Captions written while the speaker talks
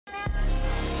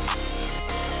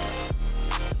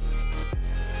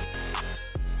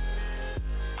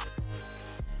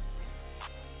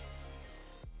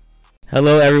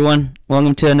Hello, everyone.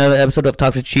 Welcome to another episode of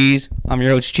Talks with Cheese. I'm your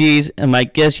host, Cheese, and my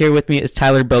guest here with me is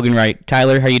Tyler Boganwright.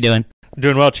 Tyler, how you doing? I'm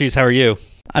doing well, Cheese. How are you?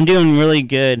 I'm doing really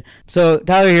good. So,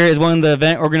 Tyler here is one of the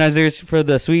event organizers for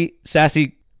the Sweet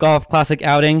Sassy Golf Classic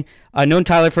outing. I've known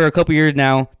Tyler for a couple years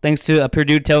now, thanks to a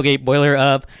Purdue tailgate, Boiler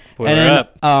Up.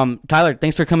 Tyler,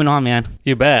 thanks for coming on, man.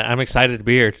 You bet. I'm excited to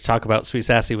be here to talk about Sweet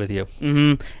Sassy with you.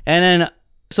 Mm-hmm. And then,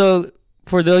 so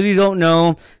for those of you who don't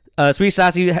know, Sweet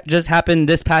Sassy just happened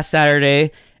this past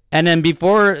Saturday, and then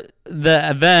before the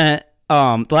event,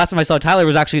 the last time I saw Tyler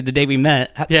was actually the day we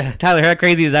met. Yeah. Tyler, how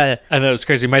crazy is that? I know, it's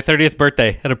crazy. My 30th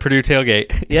birthday at a Purdue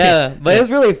tailgate. Yeah, but it was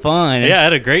really fun. Yeah, I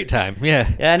had a great time.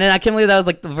 Yeah. Yeah, and then I can't believe that was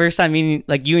like the first time meeting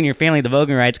like you and your family, the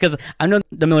Boganwrights, because I know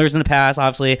the Millers in the past,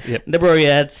 obviously, the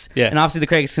Broyettes, and obviously the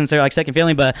Craigs since they're like second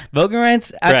family, but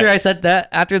Boganwrights,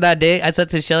 after that day, I said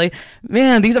to Shelly,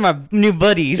 man, these are my new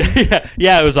buddies.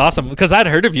 Yeah, it was awesome because I'd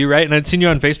heard of you, right? And I'd seen you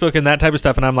on Facebook and that type of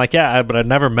stuff, and I'm like, but I'd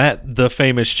never met the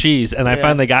famous Cheese, and I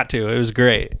finally got to. It was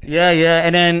great. Yeah,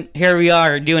 and then here we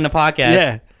are doing a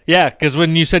podcast. Yeah, because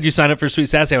when you said you signed up for Sweet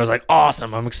Sassy, I was like,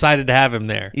 awesome. I'm excited to have him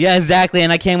there. Yeah, exactly,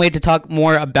 and I can't wait to talk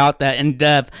more about that in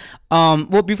depth.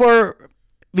 Well, before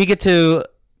we get to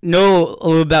know a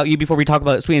little about you, before we talk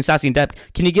about Sweet and Sassy in depth,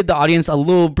 can you give the audience a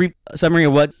little brief summary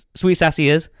of what Sweet Sassy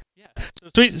is? Yeah, so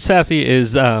Sweet Sassy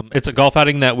is it's a golf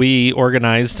outing that we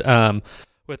organized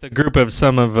with a group of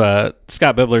some of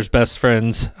Scott Bibler's best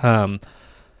friends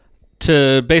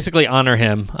to basically honor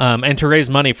him and to raise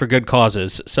money for good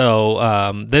causes.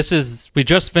 So we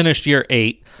just finished year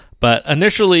 8, but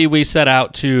initially we set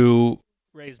out to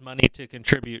raise money to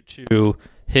contribute to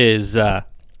his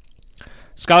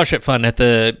scholarship fund at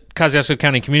the Kosciuszko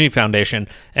County Community Foundation.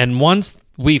 And once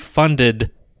we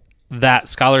funded that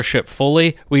scholarship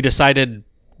fully, we decided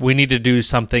we need to do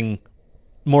something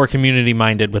more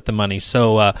community-minded with the money.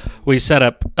 So we set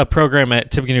up a program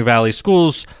at Tippecanoe Valley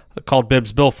Schools called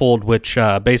Bibbs Billfold, which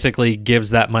basically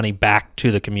gives that money back to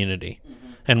the community.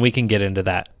 Mm-hmm. And we can get into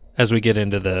that as we get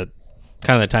into the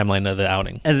kind of the timeline of the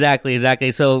outing.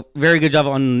 Exactly. So very good job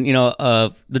on,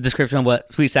 the description of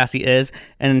what Sweet Sassy is.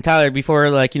 And Tyler, before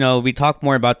we talk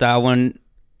more about that,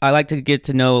 I like to get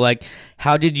to know,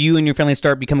 how did you and your family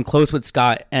start becoming close with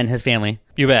Scott and his family?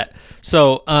 You bet.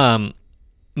 So,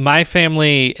 my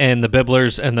family and the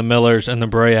Bibblers and the Millers and the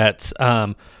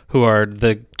Broyettes, who are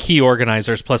the key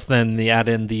organizers, plus then add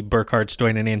in the Burkharts,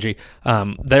 Dwayne and Angie,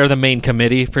 they're the main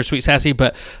committee for Sweet Sassy.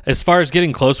 But as far as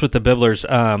getting close with the Bibblers,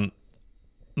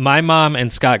 my mom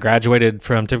and Scott graduated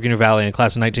from Tippecanoe Valley in the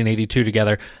class of 1982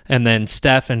 together, and then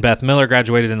Steph and Beth Miller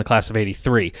graduated in the class of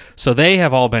 83. So they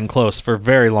have all been close for a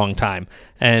very long time.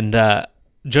 And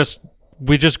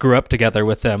we just grew up together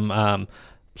with them.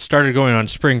 Started going on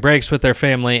spring breaks with their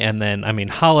family, and then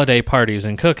holiday parties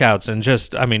and cookouts, and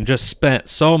just spent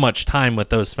so much time with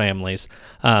those families,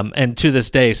 and to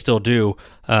this day still do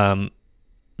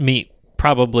meet.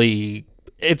 Probably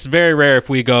it's very rare if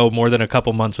we go more than a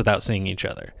couple months without seeing each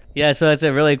other. Yeah, so it's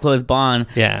a really close bond.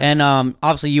 Yeah. And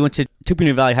obviously you went to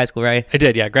Tippecanoe Valley High School, right? I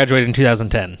did, yeah. Graduated in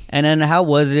 2010. And then how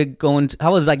was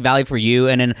Valley for you?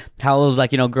 And then how was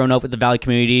growing up with the Valley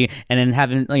community and then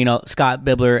having, Scott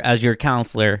Bibler as your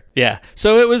counselor? Yeah.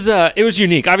 So it was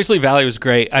unique. Obviously Valley was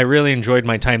great. I really enjoyed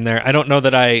my time there. I don't know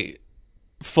that I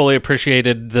fully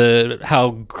appreciated how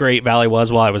great Valley was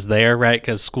while I was there, right?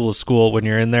 Because school is school when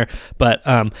you're in there. But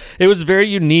it was very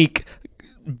unique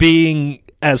being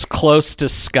as close to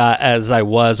Scott as I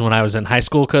was when I was in high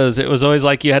school, because it was always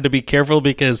like you had to be careful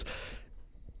because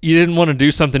you didn't want to do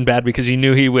something bad because you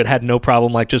knew he had no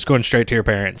problem just going straight to your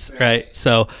parents, right?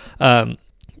 So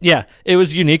it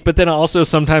was unique. But then also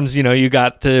sometimes you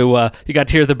got to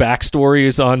hear the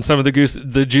backstories on some of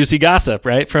the juicy gossip,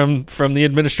 right, from the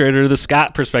administrator, the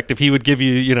Scott perspective. He would give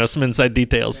you some inside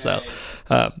details.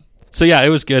 Right. So yeah, it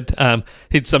was good.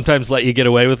 He'd sometimes let you get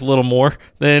away with a little more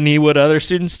than he would other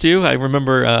students too. I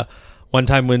remember one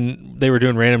time when they were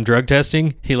doing random drug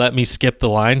testing, he let me skip the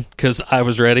line because I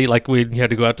was ready. We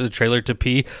had to go out to the trailer to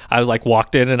pee. I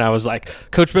walked in and I was like,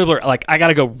 Coach Bibler, I got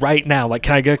to go right now.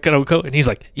 Can I go? And he's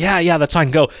like, yeah, that's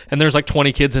fine, go. And there's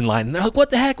 20 kids in line. And they're like, what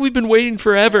the heck? We've been waiting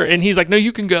forever. And he's like, no,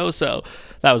 you can go. So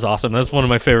that was awesome. That's one of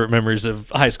my favorite memories of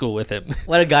high school with him.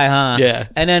 What a guy, huh? Yeah.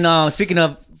 And then speaking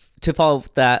of, to follow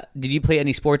up that, did you play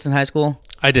any sports in high school?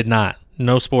 I did not.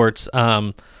 No sports.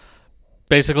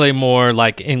 Basically more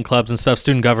in clubs and stuff,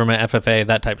 student government, FFA,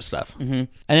 that type of stuff. Mm-hmm. And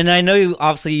then I know you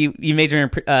obviously you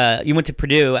majored in you went to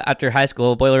Purdue after high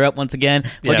school. Boiler Up once again.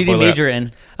 What did you major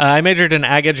in? I majored in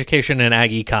ag education and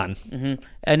ag econ. Mm-hmm.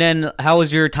 And then how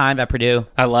was your time at Purdue?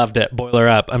 I loved it. Boiler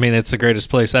Up. It's the greatest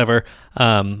place ever.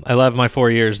 I love my 4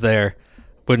 years there.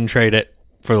 Wouldn't trade it.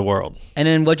 for the world. And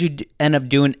then what'd you end up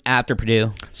doing after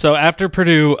Purdue? So after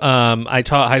Purdue, I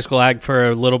taught high school ag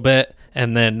for a little bit,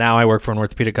 and then now I work for an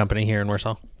orthopedic company here in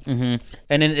Warsaw. Mm-hmm.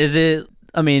 And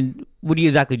then what do you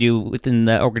exactly do within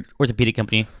the orthopedic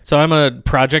company? So I'm a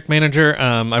project manager.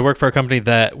 I work for a company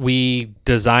that we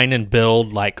design and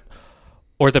build like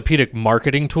orthopedic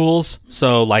marketing tools.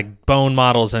 So like bone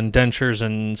models and dentures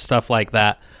and stuff like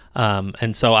that.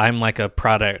 And so I'm like a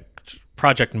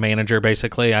project manager,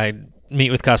 basically. I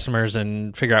meet with customers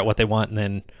and figure out what they want and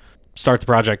then start the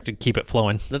project to keep it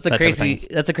flowing. That's a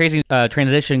crazy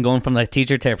transition going from like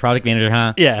teacher to a project manager,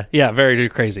 huh? Yeah, very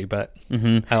crazy, but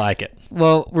I like it.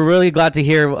 Well, we're really glad to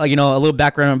hear a little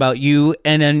background about you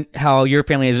and then how your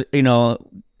family is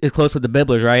is close with the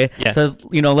Bibblers, right? Yeah. So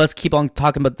let's keep on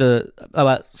talking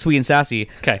about Sweet and Sassy.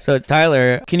 Okay. So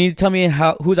Tyler, can you tell me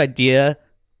whose idea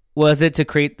was it to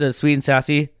create the Sweet and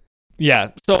Sassy?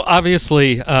 Yeah. So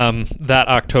obviously, that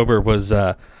October was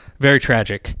very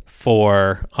tragic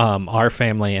for our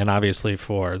family and obviously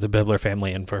for the Bibbler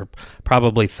family and for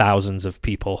probably thousands of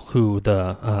people who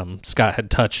the Scott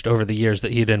had touched over the years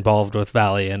that he'd involved with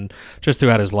Valley and just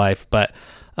throughout his life. But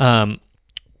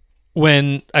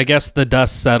when I guess the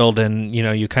dust settled and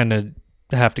you kind of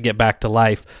have to get back to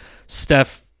life,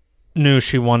 Steph knew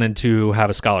she wanted to have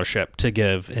a scholarship to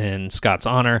give in Scott's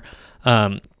honor.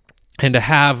 And to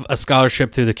have a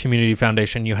scholarship through the Community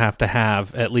Foundation, you have to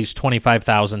have at least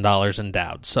 $25,000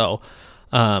 endowed. So,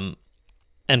 and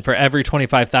for every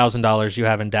 $25,000 you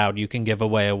have endowed, you can give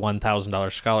away a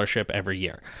 $1,000 scholarship every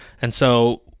year. And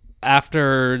so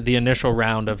after the initial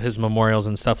round of his memorials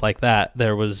and stuff like that,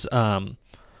 there was over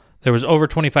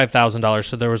 $25,000.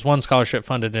 So there was one scholarship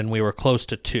funded and we were close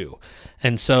to two.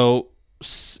 And so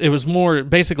it was more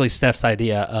basically Steph's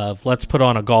idea of let's put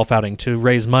on a golf outing to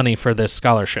raise money for this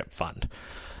scholarship fund.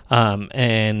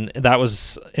 And that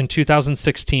was in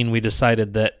 2016, we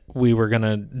decided that we were going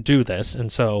to do this.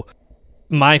 And so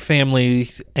my family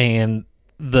and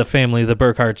the family, the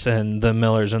Burkharts and the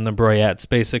Millers and the Broyettes,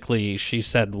 basically she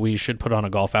said we should put on a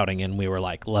golf outing and we were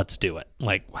like, let's do it.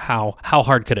 Like how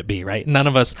hard could it be, right? None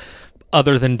of us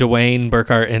other than Dwayne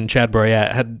Burkhart and Chad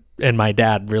Broyette and my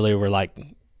dad really were like,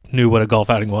 knew what a golf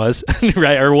outing was,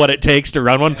 right? Or what it takes to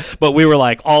run one. But we were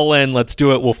like, all in, let's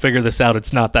do it. We'll figure this out.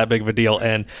 It's not that big of a deal.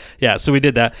 And yeah, so we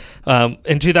did that.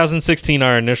 In 2016,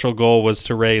 our initial goal was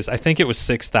to raise, I think it was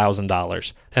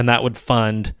 $6,000, and that would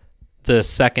fund the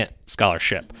second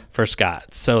scholarship for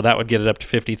Scott. So that would get it up to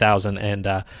 $50,000.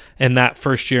 And in that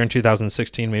first year in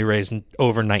 2016, we raised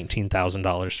over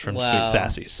 $19,000 from Sweet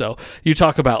Sassy. So you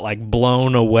talk about like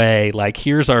blown away, like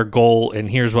here's our goal and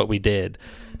here's what we did.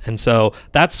 And so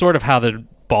that's sort of how the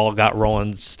ball got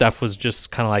rolling. Steph was just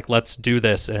kind of like, let's do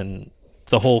this. And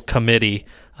the whole committee,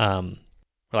 were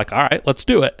like, all right, let's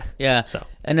do it. Yeah. So,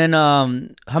 and then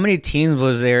how many teams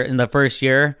was there in the first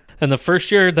year? In the first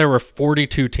year, there were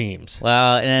 42 teams.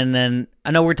 Wow. And then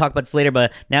I know we're talking about this later,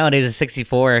 but nowadays it's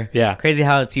 64. Yeah. Crazy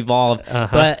how it's evolved.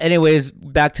 But anyways,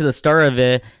 back to the start of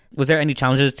it, was there any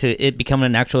challenges to it becoming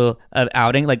an actual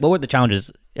outing? Like, what were the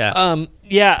challenges? Yeah.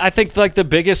 Yeah, I think like the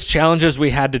biggest challenges we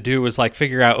had to do was like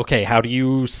figure out, okay, how do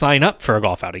you sign up for a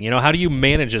golf outing? How do you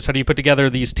manage this? How do you put together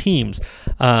these teams?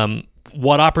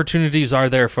 What opportunities are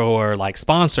there for like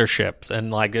sponsorships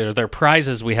and like are there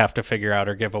prizes we have to figure out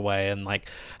or give away? And like,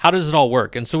 how does it all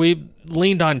work? And so we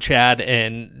leaned on Chad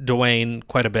and Dwayne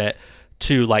quite a bit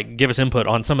to like give us input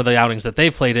on some of the outings that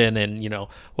they've played in and,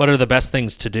 what are the best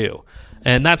things to do?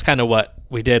 And that's kind of what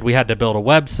we did. We had to build a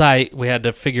website. We had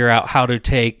to figure out how to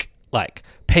take like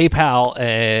PayPal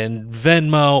and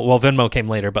Venmo. Well, Venmo came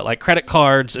later, but like credit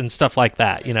cards and stuff like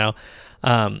that,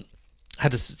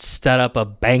 had to set up a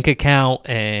bank account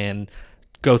and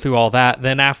go through all that.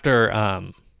 Then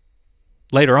after,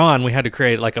 later on, we had to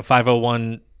create like a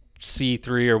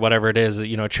 501c3 or whatever it is,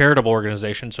 a charitable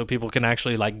organization so people can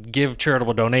actually like give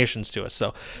charitable donations to us.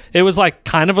 So it was like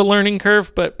kind of a learning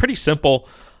curve, but pretty simple.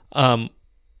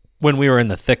 When we were in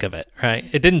the thick of it, right?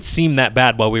 It didn't seem that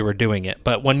bad while we were doing it,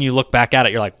 but when you look back at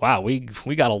it, you're like, wow, we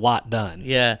got a lot done.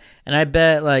 Yeah, and I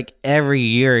bet like every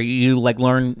year you like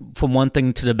learn from one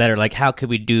thing to the better. Like, how could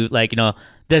we do like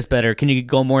this better? Can you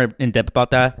go more in depth about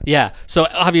that? Yeah. So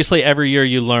obviously every year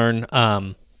you learn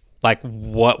like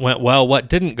what went well, what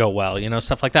didn't go well,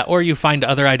 stuff like that, or you find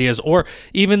other ideas, or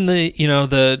even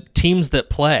the teams that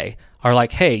play are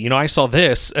like, hey, I saw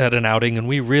this at an outing and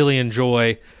we really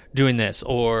enjoy doing this.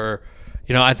 Or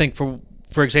I think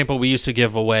for example, we used to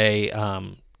give away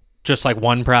just like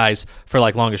one prize for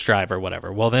like longest drive or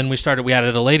whatever. Well, then we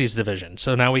added a ladies division,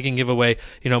 so now we can give away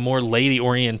more lady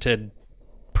oriented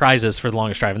prizes for the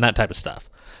longest drive and that type of stuff.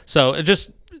 So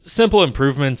just simple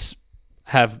improvements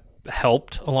have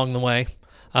helped along the way.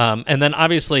 And then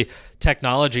obviously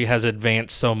technology has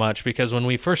advanced so much, because when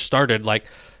we first started, like,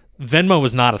 Venmo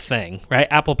was not a thing, right?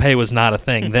 Apple Pay was not a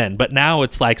thing then, but now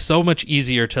it's like so much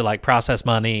easier to like process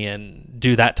money and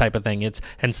do that type of thing.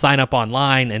 And sign up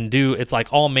online and it's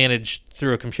like all managed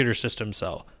through a computer system.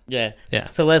 So yeah.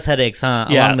 So less headaches, huh?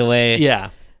 Yeah. Along the way. Yeah.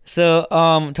 So,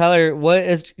 Tyler, what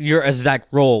is your exact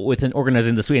role within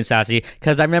organizing the Sweet and Sassy?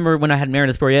 Because I remember when I had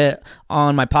Meredith Boyette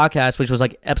on my podcast, which was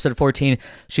like episode 14,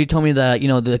 she told me that,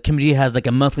 the committee has like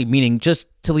a monthly meeting just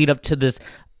to lead up to this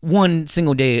one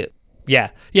single day.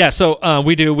 Yeah. So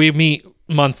we meet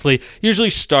monthly. Usually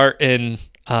start in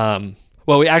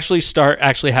we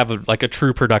actually have a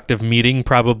true productive meeting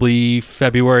probably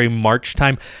February, March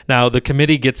time. Now the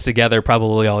committee gets together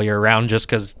probably all year round just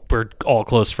because we're all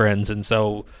close friends, and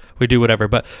so we do whatever.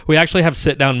 But we actually have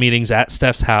sit down meetings at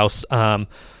Steph's house,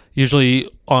 usually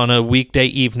on a weekday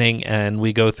evening, and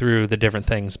we go through the different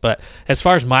things. But as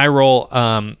far as my role,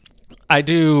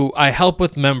 I help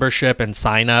with membership and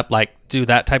sign up, like do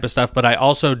that type of stuff, but I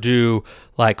also do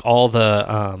like all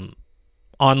the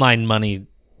online money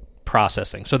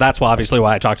processing. So that's why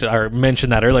I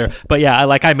mentioned that earlier. But yeah,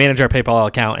 I manage our PayPal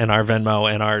account and our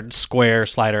Venmo and our Square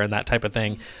slider and that type of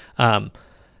thing. And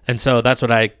so that's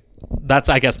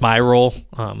I guess my role,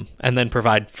 and then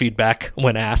provide feedback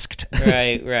when asked.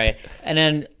 Right. And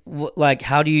then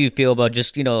how do you feel about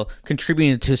just,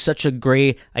 contributing to such a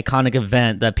great iconic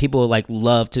event that people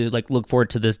love to look forward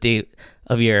to this date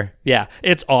of year? Yeah,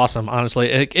 it's awesome. Honestly,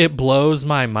 it blows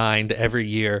my mind every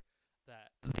year that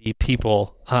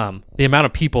the amount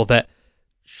of people that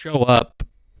show up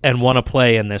and want to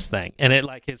play in this thing. And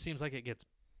it seems like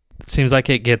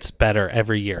it gets better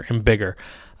every year and bigger.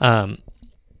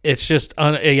 It's just,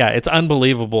 it's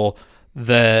unbelievable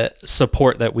the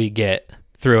support that we get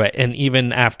through it. And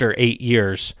even after 8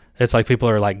 years, it's like people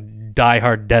are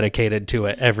diehard dedicated to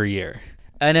it every year.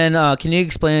 And then can you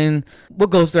explain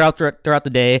what goes throughout the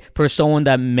day for someone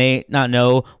that may not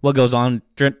know what goes on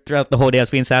throughout the whole day of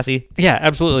Sweet and Sassy? Yeah,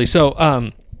 absolutely.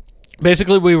 So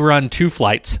basically we run 2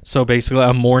 flights. So basically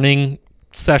a morning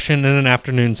session and an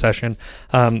afternoon session.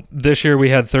 This year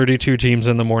we had 32 teams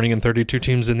in the morning and 32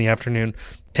 teams in the afternoon.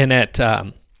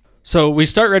 And so we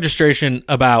start registration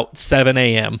about 7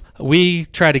 a.m.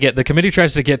 The committee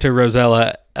tries to get to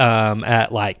Rosella at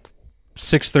 6:30,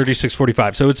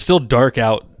 6:45. So it's still dark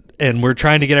out, and we're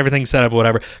trying to get everything set up,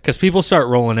 whatever, because people start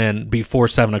rolling in before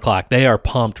 7 o'clock. They are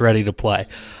pumped, ready to play.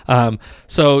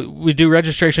 So we do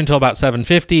registration until about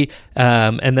 7:50,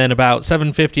 and then about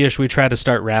 7:50-ish, we try to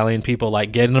start rallying people,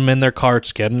 getting them in their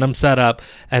carts, getting them set up,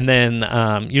 and then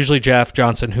usually Jeff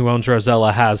Johnson, who owns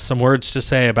Rosella, has some words to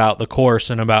say about the course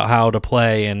and about how to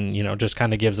play, and just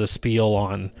kind of gives a spiel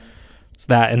on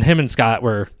that. And him and Scott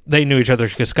they knew each other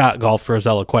because Scott golfed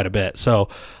Rosella quite a bit, so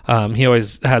he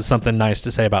always has something nice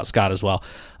to say about Scott as well.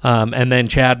 And then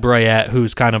Chad Broyette,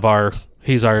 who's kind of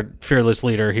he's our fearless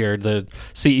leader here, the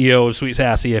CEO of Sweet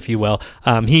Sassy, if you will.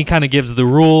 He kind of gives the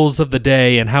rules of the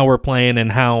day and how we're playing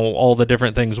and how all the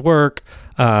different things work.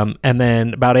 And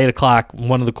then about 8 o'clock,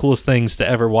 one of the coolest things to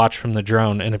ever watch from the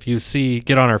drone, and if you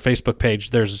get on our Facebook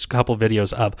page, there's a couple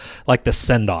videos of the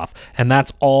send-off, and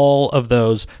that's all of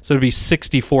those. So it'd be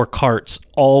 64 carts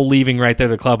all leaving right there,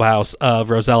 the clubhouse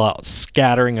of Rosella,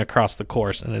 scattering across the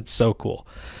course, and it's so cool.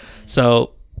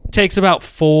 So it takes about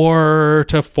 4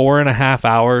 to 4.5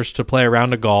 hours to play a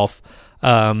round of golf,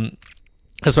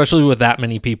 especially with that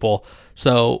many people.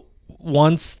 So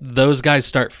once those guys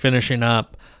start finishing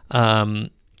up,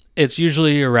 it's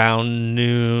usually around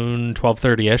noon,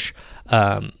 12:30-ish.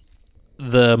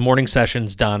 The morning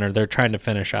session's done, or they're trying to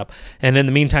finish up. And in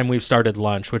the meantime, we've started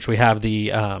lunch, which we have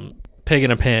the pig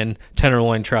in a pin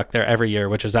tenderloin truck there every year,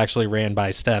 which is actually ran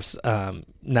by Steph's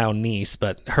now niece,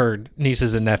 but her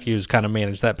nieces and nephews kind of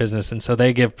manage that business, and so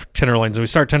they give tenderloins. We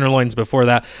start tenderloins before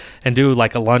that and do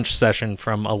a lunch session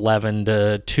from 11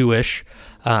 to 2-ish.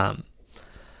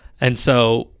 And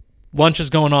so lunch is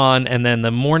going on, and then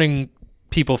the morning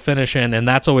people finish in, and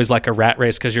that's always a rat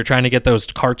race because you're trying to get those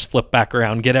carts flipped back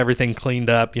around, get everything cleaned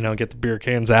up, get the beer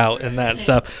cans out and that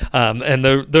stuff. And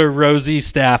the Rosie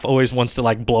staff always wants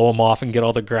to blow them off and get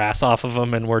all the grass off of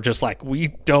them, and we're just we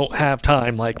don't have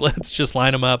time. Let's just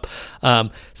line them up.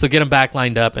 So get them back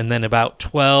lined up, and then about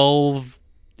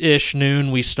 12-ish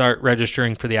noon, we start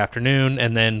registering for the afternoon,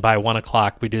 and then by 1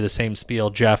 o'clock, we do the same spiel.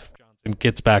 Jeff Johnson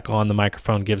gets back on the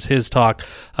microphone, gives his talk.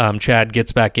 Chad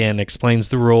gets back in, explains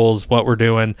the rules, what we're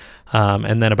doing,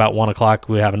 and then about 1 o'clock,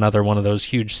 we have another one of those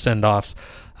huge send-offs,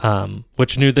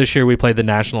 which new this year, we played the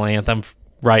national anthem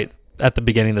right at the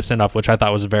beginning of the send-off, which I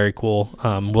thought was very cool.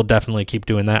 We'll definitely keep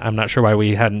doing that. I'm not sure why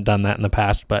we hadn't done that in the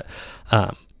past, but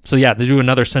so yeah, they do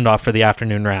another send-off for the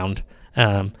afternoon round.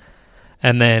 And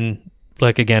then,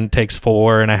 like, again, it takes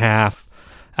 4.5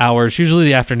 hours. Usually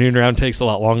the afternoon round takes a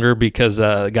lot longer because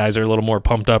the guys are a little more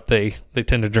pumped up. They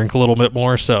tend to drink a little bit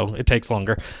more, so it takes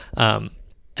longer. And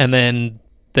then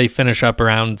they finish up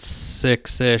around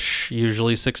 6-ish,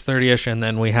 usually 6:30-ish, and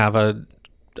then we have a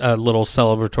little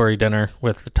celebratory dinner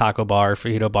with the taco bar,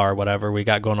 fajito bar, whatever we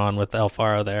got going on with El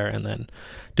Faro there, and then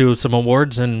do some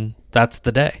awards, and that's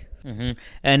the day. Mm-hmm.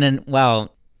 And then,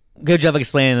 wow, good job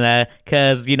explaining that,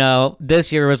 because, you know,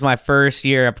 this year was my first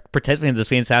year participating in the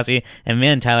Sweet and Sassy, and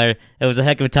man, Tyler, it was a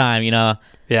heck of a time, you know.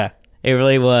 Yeah. It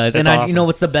really was. It's awesome. You know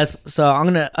what's the best? So I'm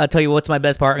going to tell you what's my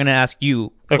best part. I'm going to ask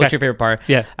you, what's your favorite part?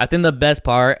 Yeah. I think the best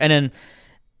part, and then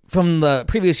from the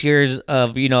previous years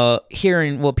of, you know,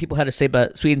 hearing what people had to say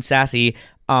about Sweet and Sassy,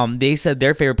 they said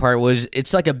their favorite part was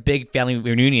it's like a big family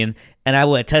reunion, and I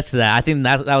will attest to that. I think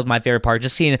that was my favorite part,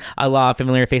 just seeing a lot of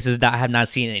familiar faces that I have not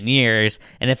seen in years,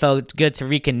 and it felt good to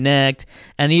reconnect.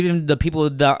 And even the people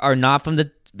that are not from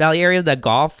the Valley area that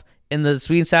golf in the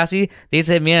Sweet and Sassy, they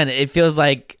said, man, it feels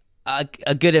like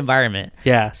a good environment.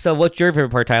 Yeah. So what's your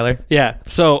favorite part, Tyler? Yeah.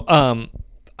 So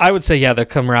I would say, yeah, the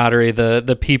camaraderie,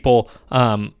 the people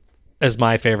is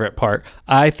my favorite part.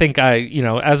 I think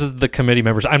as the committee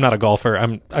members, I'm not a golfer.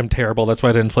 I'm terrible. That's why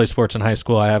I didn't play sports in high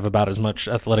school. I have about as much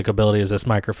athletic ability as this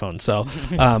microphone. So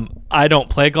I don't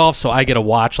play golf, so I get to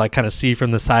watch, like, kind of see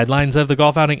from the sidelines of the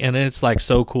golf outing, and it's like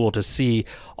so cool to see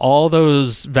all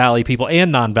those Valley people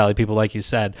and non-Valley people, like you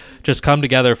said, just come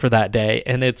together for that day.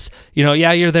 And it's, you know,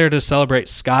 yeah, you're there to celebrate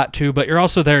Scott too, but you're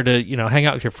also there to, you know, hang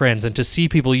out with your friends and to see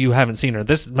people you haven't seen, or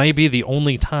this may be the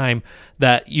only time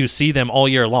that you see them all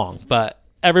year long, but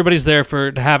everybody's there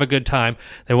to have a good time.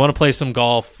 They want to play some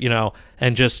golf, you know,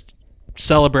 and just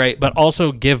celebrate, but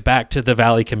also give back to the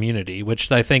Valley community,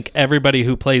 which I think everybody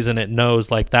who plays in it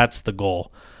knows, like, that's the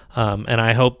goal. And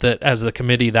I hope that as the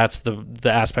committee, that's the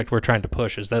aspect we're trying to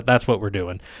push, is that's what we're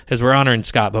doing, is we're honoring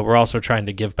Scott, but we're also trying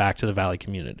to give back to the Valley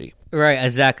community. Right,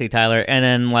 exactly, Tyler. And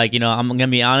then, like, you know, I'm gonna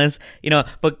be honest, you know,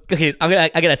 but okay, I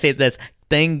gotta say this.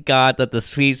 Thank God that the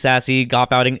Sweet Sassy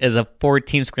golf outing is a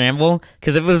 4-team scramble.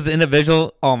 Because if it was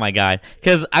individual, oh my God.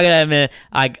 Because I gotta admit,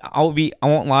 I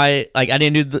won't lie. Like, I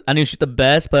didn't shoot the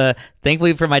best, but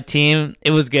thankfully for my team,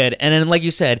 it was good. And then, like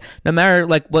you said, no matter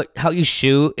like how you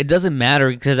shoot, it doesn't matter,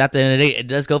 because at the end of the day, it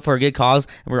does go for a good cause,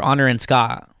 and we're honoring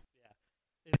Scott.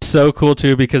 It's so cool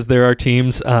too, because there are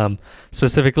teams,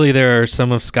 specifically there are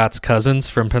some of Scott's cousins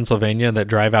from Pennsylvania that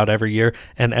drive out every year,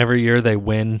 and every year they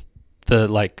win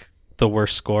the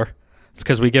worst score. It's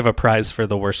because we give a prize for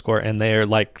the worst score, and they are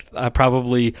like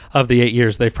probably of the 8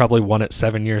 years, they've probably won it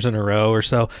 7 years in a row or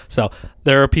so. So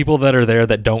there are people that are there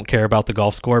that don't care about the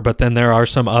golf score, but then there are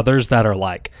some others that are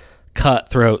like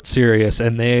cutthroat serious,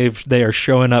 and they are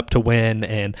showing up to win,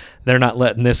 and they're not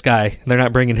letting this guy, they're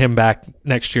not bringing him back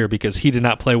next year because he did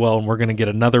not play well, and we're going to get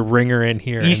another ringer in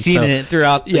here. You've seen it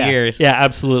throughout the years. Yeah,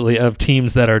 absolutely, of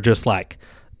teams that are just like,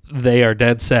 they are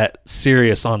dead set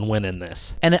serious on winning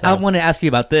this. And I want to ask you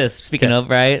about this, speaking of,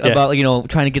 right, about, you know,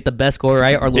 trying to get the best score,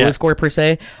 right, or lowest score per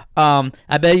se.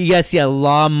 I bet you guys see a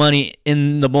lot of money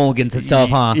in the mulligans itself,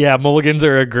 huh? Yeah, mulligans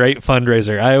are a great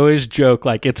fundraiser. I always joke,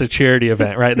 like, it's a charity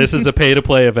event, right? This is a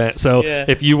pay-to-play event, so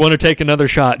if you want to take another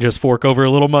shot, just fork over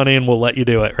a little money and we'll let you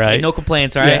do it, right? No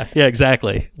complaints, right? Yeah,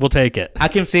 exactly. We'll take it. I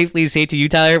can safely say to you,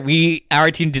 Tyler,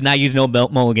 our team did not use no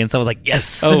mulligans, so I was like,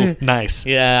 yes. Oh, nice.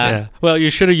 Yeah. Well, you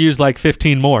should have used like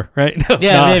 15 more, right? No,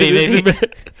 maybe.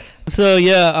 So,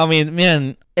 yeah, I mean,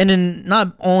 man, and then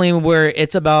not only where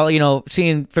it's about, you know,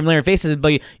 seeing familiar faces,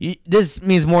 but this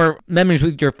means more memories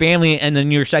with your family, and then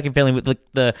your second family with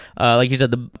the like you said,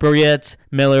 the Broyettes,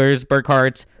 Millers,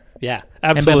 Burkharts. Yeah,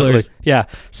 absolutely. Yeah.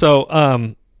 So,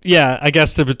 I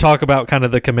guess to talk about kind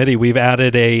of the committee, we've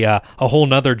added a whole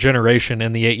nother generation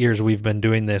in the 8 years we've been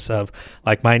doing this, of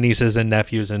like my nieces and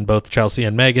nephews, and both Chelsea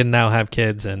and Megan now have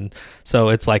kids. And so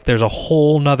it's like there's a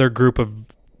whole nother group of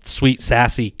Sweet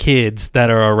Sassy kids that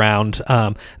are around,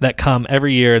 that come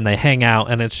every year, and they hang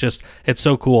out, and it's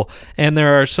so cool. And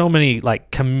there are so many like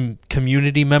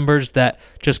community members that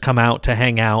just come out to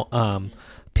hang out,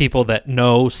 people that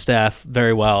know Steph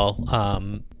very well,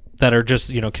 that are just,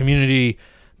 you know, community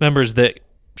members that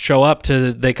show up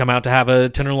they come out to have a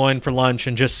tenderloin for lunch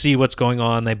and just see what's going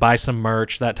on. They buy some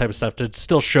merch, that type of stuff, to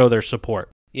still show their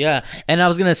support. Yeah, and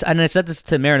I said this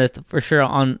to Meredith for sure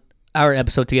on our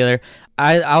episode together.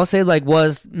 I'll say, like,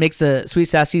 makes the Sweet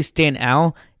Sassy stand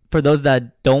out for those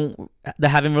that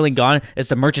haven't really gone, it's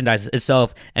the merchandise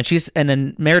itself. And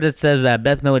then Meredith says that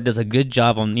Beth Miller does a good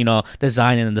job on, you know,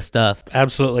 designing the stuff.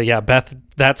 Absolutely, yeah. Beth,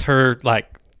 that's her like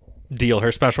deal,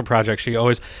 her special project. She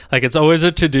always, like, it's always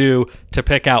a to-do to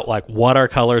pick out like what our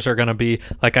colors are going to be.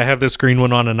 Like, I have this green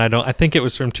one on, and I think it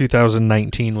was from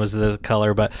 2019 was the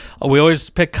color, but we always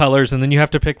pick colors, and then you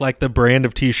have to pick like the brand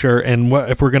of t-shirt and what,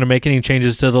 if we're going to make any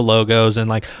changes to the logos, and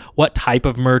like what type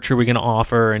of merch are we going to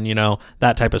offer, and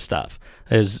that type of stuff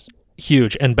is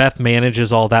huge. And Beth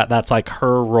manages all that. That's like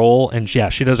her role, and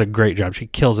she does a great job. She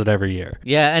kills it every year.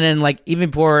 Yeah, and then like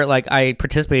even before like I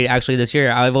participated actually this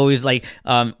year, I've always like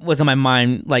was in my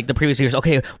mind like the previous years,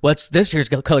 okay, what's this year's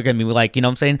color gonna be like, you know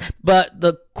what I'm saying? But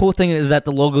the cool thing is that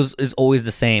the logos is always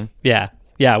the same. Yeah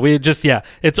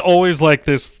it's always like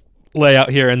this layout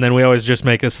here, and then we always just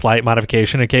make a slight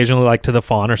modification occasionally, like to the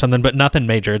font or something, but nothing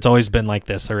major. It's always been like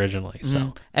this originally.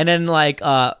 So and then like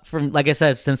from like I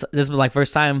said, since this was my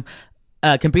first time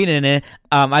competing in it,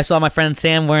 I saw my friend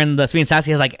Sam wearing the Sweet and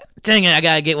Sassy. I was like, dang it, I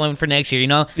gotta get one for next year,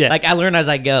 Yeah. Like I learn as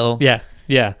I go.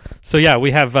 Yeah. So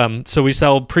we have so we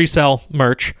sell pre-sale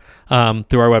merch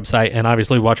through our website, and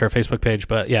obviously watch our Facebook page.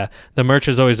 But yeah, the merch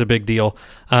is always a big deal.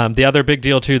 The other big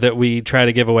deal too that we try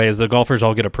to give away is the golfers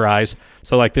all get a prize.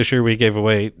 So like this year we gave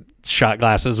away shot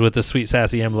glasses with the Sweet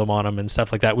Sassy emblem on them and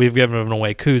stuff like that. We've given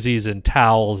away koozies and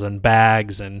towels and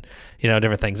bags and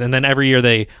different things. And then every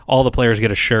year all the players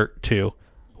get a shirt too,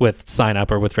 with sign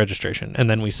up or with registration. And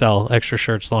then we sell extra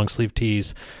shirts, long sleeve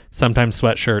tees, sometimes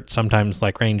sweatshirts, sometimes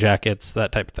like rain jackets,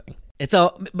 that type of thing. It's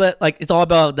all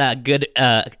about that good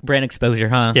brand exposure,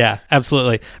 huh? Yeah,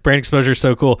 absolutely. Brand exposure is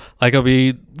so cool. Like I'll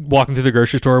be walking through the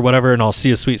grocery store or whatever, and I'll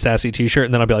see a Sweet Sassy t-shirt,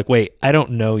 and then I'll be like, wait, I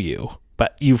don't know you,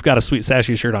 but you've got a Sweet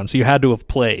Sassy shirt on, so you had to have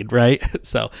played, right?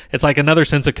 So it's like another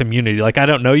sense of community. Like I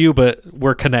don't know you, but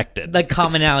we're connected. Like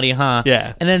commonality, huh?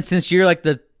 Yeah. And then since you're like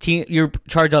the team, you're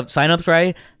charged of signups,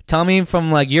 right? Tell me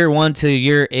from like year 1 to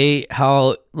year 8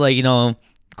 how like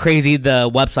crazy the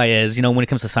website is, when it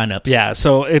comes to signups. Yeah,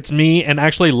 so it's me, and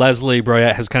actually Leslie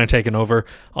Broyette has kind of taken over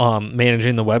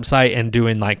managing the website and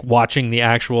doing like watching the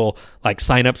actual like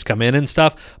signups come in and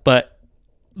stuff. But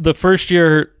the first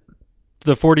year,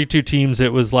 the 42 teams,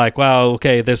 it was like, wow,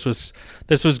 okay, this was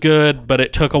good, but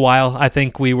it took a while. I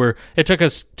think it took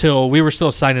us till we were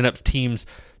still signing up teams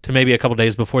to maybe a couple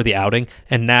days before the outing,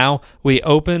 and now we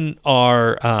open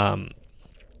our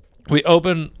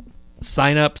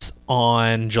signups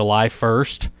on July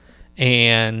 1st,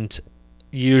 and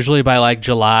usually by like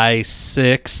July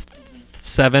 6th,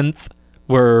 7th,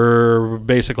 we're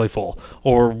basically full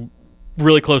or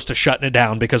really close to shutting it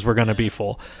down because we're going to be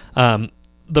full.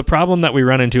 The problem that we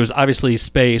run into is obviously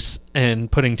space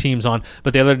and putting teams on,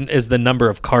 but the other is the number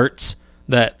of carts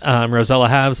that Rosella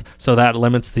has, so that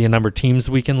limits the number of teams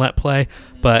we can let play.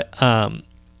 But and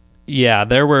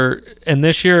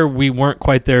this year we weren't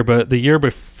quite there, but the year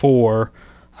before,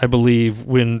 I believe,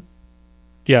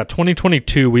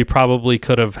 2022, we probably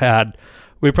could have had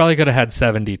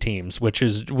 70 teams, which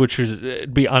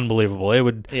would be unbelievable. It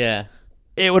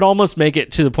would almost make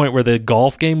it to the point where the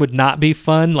golf game would not be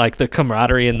fun, like the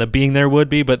camaraderie and the being there would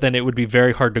be, but then it would be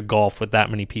very hard to golf with that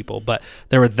many people. But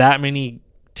there were that many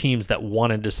teams that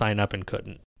wanted to sign up and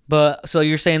couldn't. But so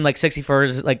you're saying like 64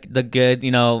 is like the good,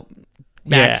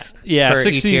 max for 60,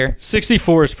 each year?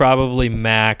 64 is probably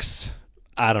max.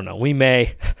 I don't know. We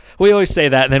always say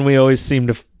that, and then we always seem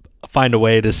to find a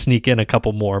way to sneak in a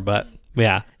couple more, but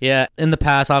yeah. In the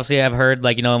past, obviously, I've heard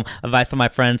like advice from my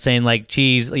friends saying like,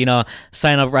 geez,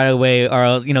 sign up right away,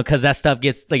 or because that stuff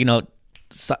gets like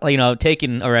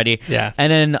taken already. Yeah.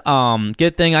 And then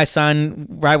good thing I signed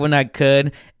right when I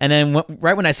could, and then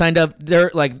right when I signed up,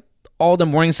 there like all the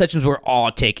morning sessions were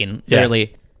all taken.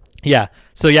 Literally. Yeah.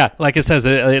 So like it says,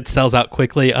 it sells out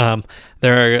quickly.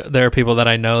 There are people that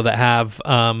I know that have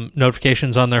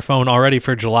notifications on their phone already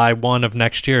for July 1 of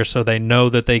next year, so they know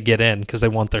that they get in because they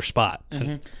want their spot.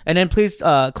 Mm-hmm. And then please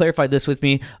clarify this with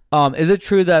me. Is it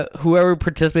true that whoever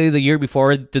participated the year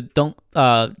before, do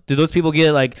those people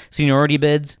get like seniority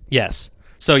bids? Yes.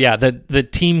 So the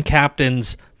team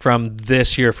captains from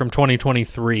this year, from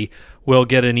 2023, will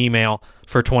get an email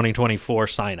for 2024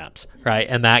 signups, right?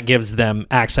 And that gives them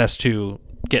access to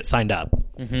get signed up.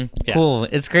 Mm-hmm. Yeah. Cool.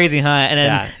 It's crazy, huh?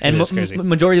 And then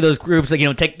majority of those groups, like,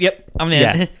 I'm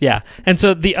in. Yeah. And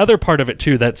so the other part of it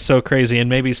too that's so crazy, and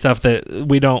maybe stuff that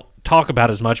we don't talk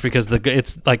about as much because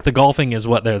it's like the golfing is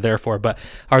what they're there for, but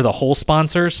are the hole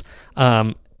sponsors.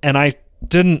 And I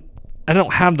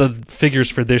don't have the figures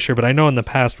for this year, but I know in the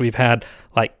past we've had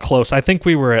like close. I think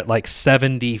we were at like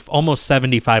 70, almost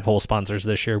 75 hole sponsors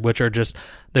this year, which are just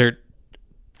their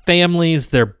families,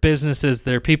 their businesses,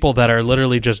 they're people that are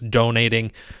literally just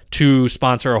donating to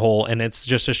sponsor a hole, and it's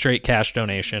just a straight cash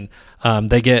donation.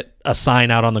 They get a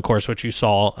sign out on the course, which you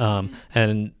saw,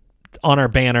 and on our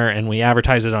banner, and we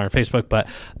advertise it on our Facebook. But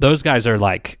those guys are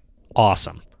like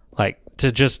awesome. Like,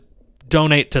 to just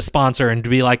donate to sponsor and to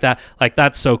be like that, like,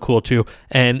 that's so cool too.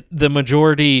 And the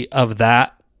majority of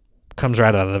that comes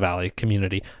right out of the Valley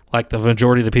community. Like, the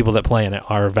majority of the people that play in it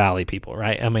are Valley people,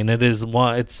 right? I mean,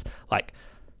 it's like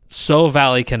so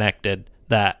Valley connected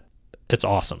that it's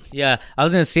awesome. Yeah, I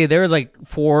was gonna say there was like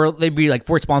they'd be like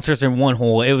 4 sponsors in one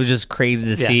hole. It was just crazy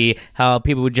to see how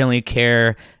people would generally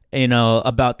care,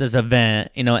 about this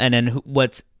event, and then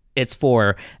what's it's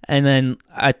for. And then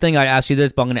I think I asked you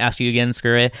this, but I'm gonna ask you again,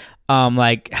 Scurry.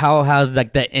 Like, how has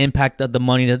like the impact of the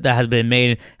money that has been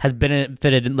made has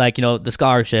benefited, like, the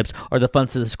scholarships or the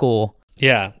funds to the school?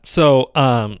 Yeah. So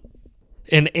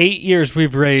in 8 years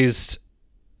we've raised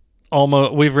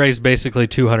basically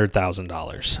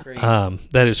 $200,000.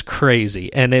 That is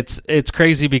crazy. And it's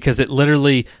crazy because it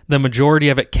literally, the majority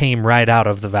of it came right out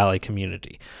of the Valley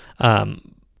community.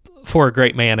 For a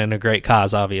great man and a great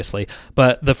cause, obviously.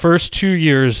 But the first 2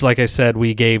 years, like I said,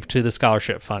 we gave to the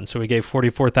scholarship fund. So we gave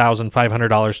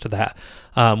 $44,500 to that,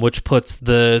 which puts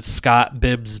the Scott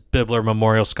Bibbs Bibler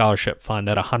Memorial Scholarship Fund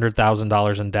at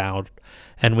 $100,000 endowed.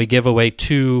 And we give away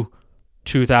two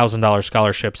 $2,000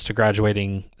 scholarships to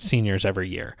graduating seniors every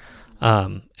year.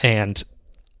 And,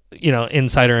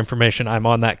 insider information, I'm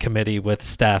on that committee with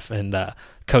Steph and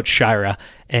Coach Shira,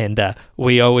 and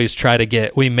we always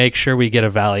we make sure we get a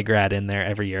Valley grad in there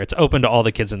every year. It's open to all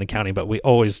the kids in the county, but we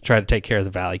always try to take care of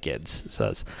the Valley kids.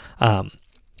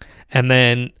 And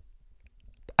then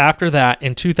after that,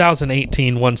 in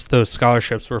 2018, once those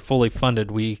scholarships were fully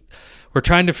funded, we were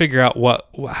trying to figure out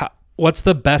what's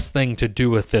the best thing to do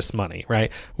with this money,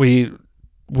 right? We're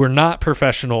not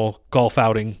professional golf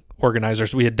outing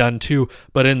organizers. We had done 2,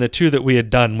 but in the 2 that we had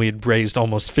done, we had raised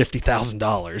almost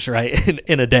 $50,000, right?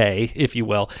 in a day, if you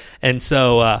will. And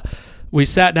so we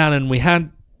sat down and we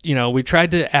had, we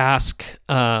tried to ask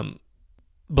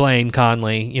Blaine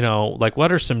Conley, like,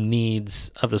 what are some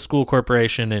needs of the school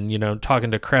corporation, and,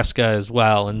 talking to Kreska as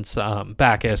well, and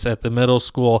Bacchus at the middle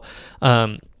school,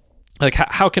 like,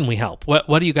 how can we help?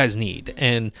 What do you guys need?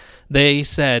 And they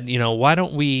said, why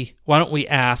don't we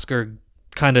ask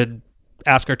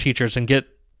our teachers and get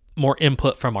more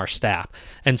input from our staff.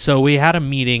 And so we had a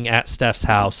meeting at Steph's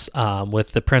house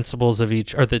with the principals of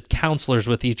each, or the counselors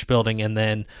with each building, and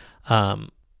then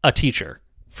a teacher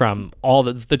from all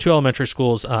the 2 elementary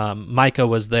schools. Micah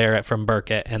was there from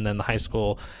Burkett, and then the high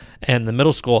school and the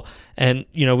middle school. And,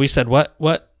 we said, what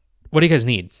do you guys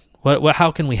need?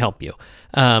 How can we help you?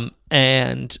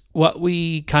 And what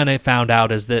we kind of found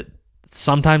out is that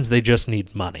sometimes they just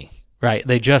need money. Right?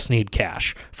 They just need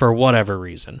cash for whatever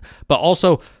reason. But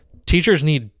also, teachers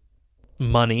need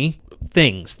money,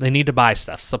 things. They need to buy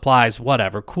stuff, supplies,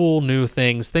 whatever, cool new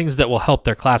things that will help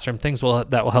their classroom,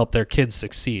 that will help their kids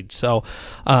succeed. So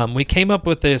we came up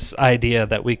with this idea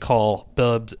that we call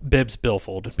Bibbs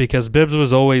Billfold, because Bibbs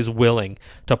was always willing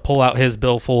to pull out his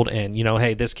billfold and,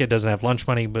 hey, this kid doesn't have lunch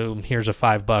money, boom, here's a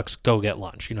 $5, go get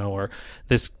lunch, or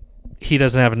he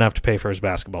doesn't have enough to pay for his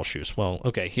basketball shoes. Well,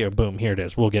 okay, here it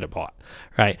is. We'll get it bought,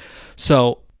 right?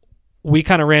 So we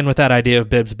kind of ran with that idea of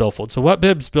Bibbs Billfold. So what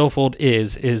Bibbs Billfold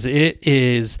is it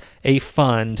is a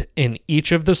fund in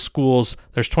each of the schools.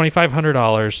 There's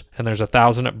 $2,500 and there's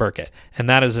 $1,000 at Burkett, and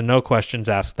that is a no questions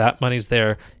asked. That money's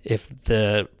there. If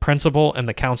the principal and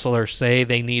the counselor say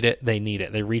they need it, they need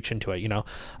it. They reach into it.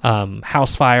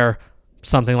 House fire,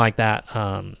 something like that.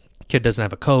 Kid doesn't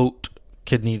have a coat.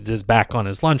 Kid needs his back on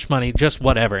his lunch money, just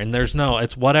whatever. And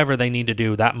it's whatever they need to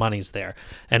do, that money's there.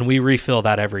 And we refill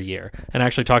that every year. And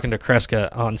actually talking to Kreska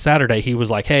on Saturday, he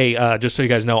was like, hey, just so you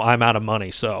guys know, I'm out of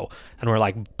money. And we're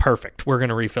like, perfect. We're going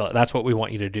to refill it. That's what we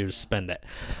want you to do, to spend it.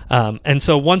 And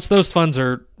so once those funds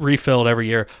are refilled every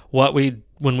year,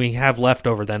 when we have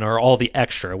leftover then, or all the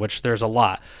extra, which there's a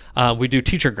lot, we do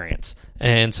teacher grants.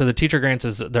 And so the teacher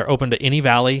grants they're open to any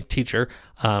Valley teacher,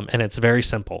 and it's very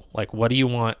simple. Like, what do you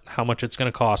want, how much it's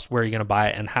going to cost, where are you going to buy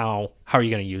it, and how are you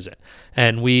going to use it?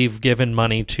 And we've given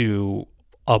money to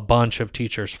a bunch of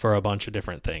teachers for a bunch of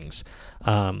different things.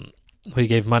 We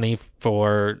gave money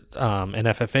for an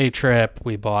FFA trip.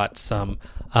 We bought some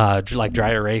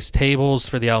dry erase tables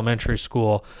for the elementary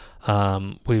school.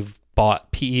 We've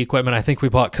bought PE equipment. I think we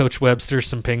bought Coach Webster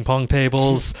some ping pong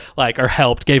tables,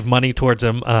 gave money towards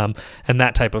him, and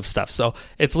that type of stuff. So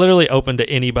it's literally open to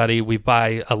anybody. We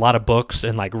buy a lot of books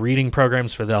and reading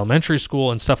programs for the elementary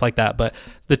school and stuff like that. But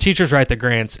the teachers write the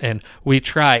grants, and we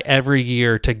try every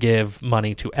year to give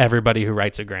money to everybody who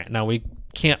writes a grant. Now, we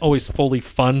can't always fully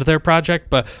fund their project,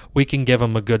 but we can give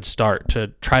them a good start to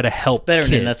try to help. It's better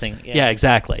kids. than nothing. Yeah,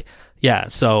 exactly. Yeah.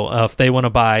 So if they want to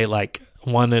buy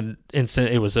one instant,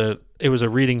 it it was a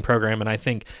reading program, and I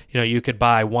think, you could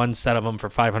buy one set of them for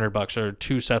 $500 or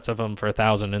two sets of them for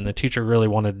 $1,000, and the teacher really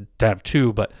wanted to have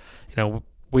two, but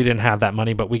we didn't have that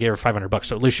money, but we gave her $500,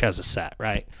 so at least she has a set,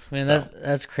 right? Man,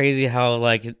 that's crazy how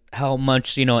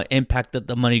much impact that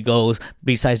the money goes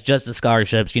besides just the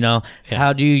scholarships.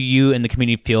 How do you and the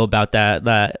community feel about that?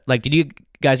 Did you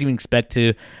guys even expect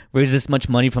to raise this much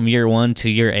money from year 1 to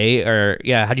year 8, or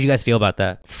how do you guys feel about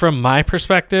that? From my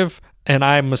perspective, and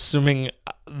I'm assuming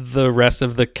the rest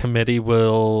of the committee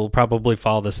will probably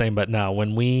follow the same, but no,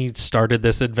 when we started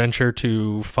this adventure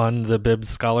to fund the Bibbs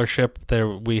scholarship,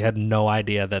 we had no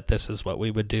idea that this is what we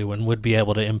would do and would be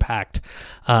able to impact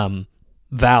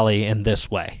Valley in this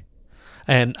way.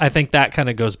 And I think that kind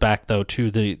of goes back, though,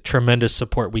 to the tremendous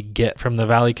support we get from the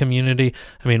Valley community.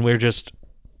 I mean, we're just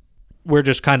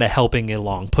kind of helping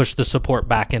along, push the support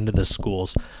back into the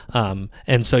schools.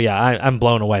 And so, I'm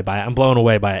blown away by it. I'm blown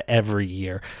away by it every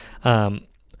year.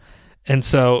 And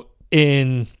so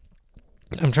I'm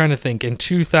trying to think, in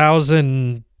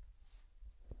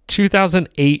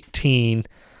 2018,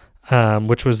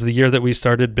 which was the year that we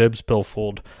started Bibbs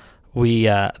Billfold,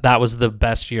 that was the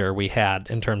best year we had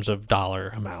in terms of dollar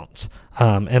amounts.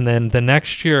 And then the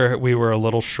next year we were a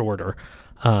little shorter.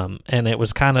 And it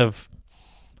was kind of,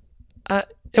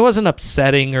 it wasn't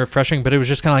upsetting or frustrating, but it was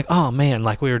just kind of like, oh man,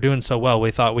 like we were doing so well. We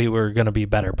thought we were going to be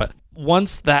better. But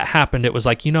once that happened, it was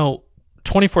like,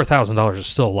 $24,000 is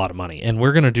still a lot of money, and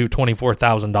we're going to do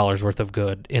 $24,000 worth of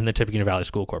good in the Tippecanoe Valley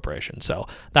School Corporation. So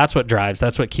that's what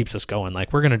keeps us going.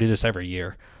 Like, we're going to do this every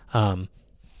year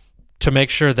to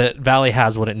make sure that Valley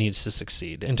has what it needs to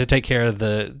succeed, and to take care of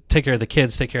the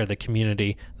kids, take care of the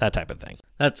community, that type of thing.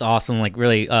 That's awesome. Like,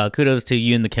 really, kudos to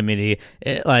you and the committee.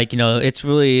 It's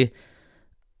really,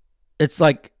 it's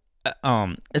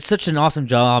such an awesome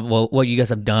job what you guys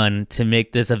have done to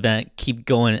make this event keep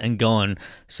going and going.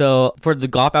 So for the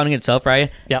golf outing itself, right?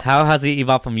 Yeah. How has it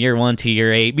evolved from year 1 to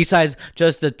year 8, besides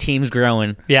just the teams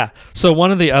growing? Yeah. So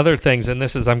one of the other things, and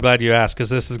I'm glad you asked, because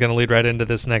this is going to lead right into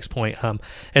this next point,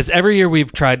 is every year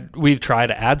we've tried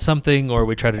to add something, or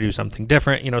we try to do something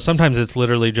different. Sometimes it's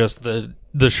literally just the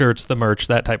shirts, the merch,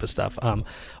 that type of stuff.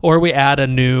 Or we add a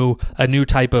new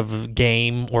type of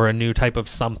game or a new type of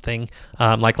something.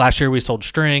 Like last year we sold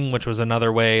string, which was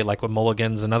another way, like with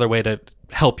mulligans, another way to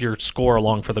help your score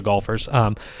along for the golfers.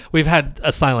 We've had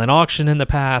a silent auction in the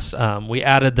past. We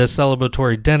added the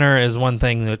celebratory dinner as one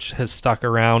thing which has stuck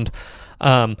around.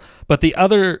 But the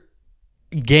other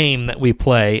game that we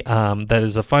play that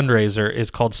is a fundraiser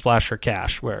is called Splash for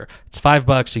Cash, where it's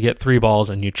 $5, you get 3 balls,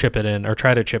 and you chip it in, or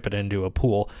try to chip it into a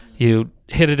pool. You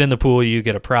hit it in the pool, you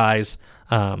get a prize,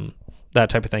 that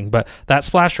type of thing. But that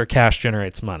Splash for Cash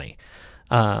generates money.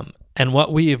 And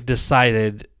what we have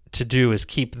decided to do is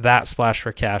keep that Splash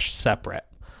for Cash separate.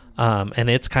 And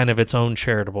it's kind of its own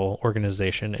charitable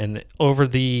organization. And over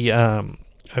the,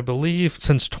 I believe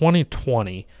since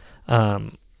 2020,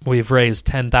 we've raised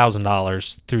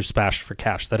 $10,000 through Splash for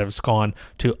Cash that has gone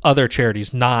to other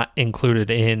charities not included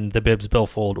in the Bibbs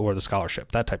Billfold or the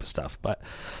scholarship, that type of stuff. But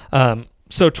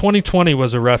so 2020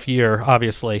 was a rough year,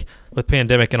 obviously, with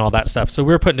pandemic and all that stuff. So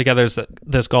we were putting together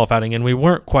this golf outing, and we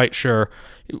weren't quite sure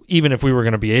even if we were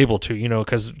going to be able to,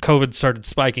 because COVID started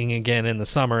spiking again in the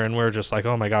summer, and we were just like,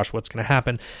 oh my gosh, what's going to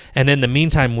happen? And in the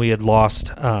meantime, we had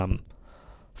lost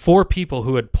 4 people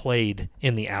who had played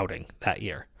in the outing that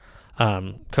year.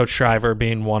 Coach Shriver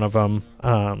being one of them.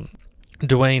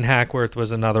 Dwayne Hackworth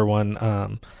was another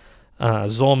one.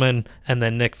 Zolman and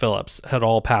then Nick Phillips had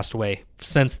all passed away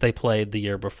since they played the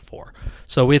year before.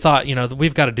 So we thought,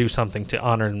 we've got to do something to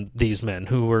honor these men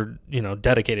who were,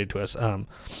 dedicated to us.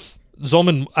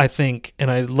 Zolman, I think,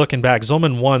 and looking back,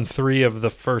 Zolman won 3 of the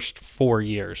first 4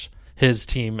 years. His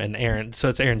team and Aaron, so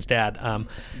it's Aaron's dad,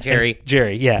 Jerry,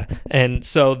 yeah. And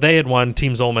so they had won.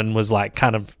 Team Zolman was like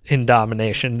kind of in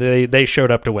domination. They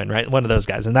showed up to win, right? One of those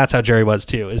guys, and that's how Jerry was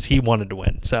too. Is he wanted to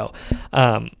win. So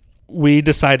we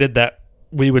decided that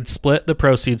we would split the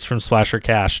proceeds from Splash for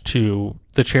Cash to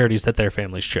the charities that their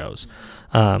families chose,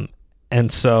 and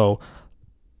so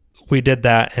we did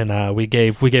that, and we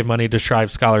gave money to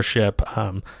Shrive Scholarship.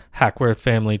 Hackworth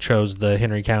family chose the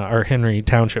Henry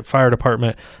Township Fire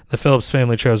Department. The Phillips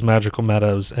family chose Magical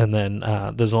Meadows, and then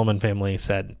the Zolman family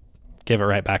said, give it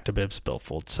right back to Bibbs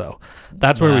Billfold. So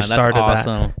that's where we started. That's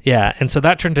awesome. That. Yeah, and so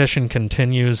that tradition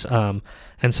continues. And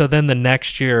so then the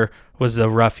next year was a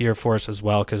rough year for us as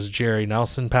well, because Jerry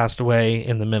Nelson passed away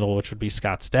in the middle, which would be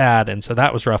Scott's dad. And so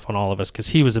that was rough on all of us, because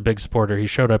he was a big supporter. He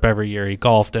showed up every year. He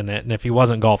golfed in it. And if he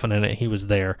wasn't golfing in it, he was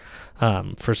there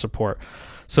for support.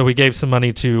 So we gave some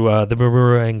money to the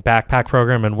Boomerang Backpack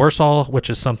Program in Warsaw, which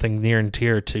is something near and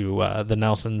dear to the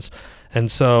Nelsons.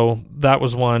 And so that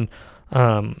was one.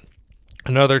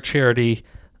 another charity,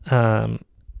 and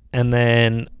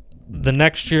then the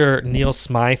next year, Neil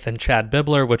Smythe and Chad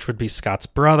Bibler, which would be Scott's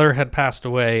brother, had passed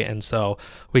away, and so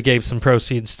we gave some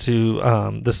proceeds to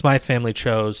the Smythe family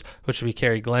chose, which would be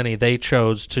Carrie Glennie. They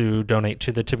chose to donate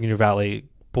to the Tippecanoe Valley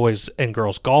Boys and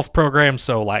Girls Golf Program,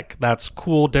 so like that's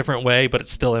cool, different way, but it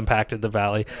still impacted the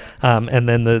Valley. And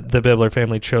then the Bibler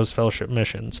family chose Fellowship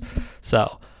Missions,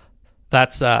 so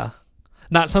that's not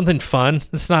something fun.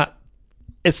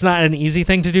 It's not an easy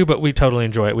thing to do, but we totally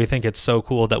enjoy it. We think it's so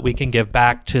cool that we can give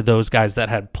back to those guys that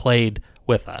had played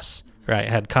with us, right?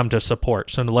 Had come to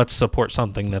support. So let's support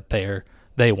something that they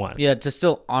want. Yeah, to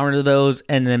still honor those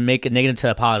and then make a negative to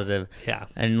a positive. Yeah.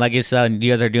 And like you said,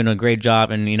 you guys are doing a great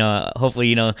job, and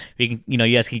hopefully, we can,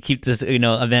 you guys can keep this,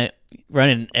 event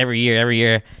running every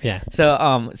year. Yeah.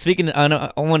 So, speaking,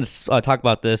 I want to talk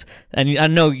about this, and I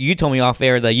know you told me off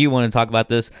air that you want to talk about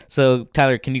this. So,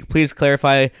 Tyler, can you please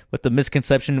clarify what the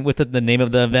misconception with the name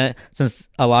of the event, since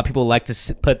a lot of people like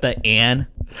to put the "and"?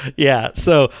 Yeah.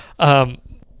 So, the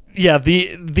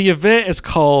event is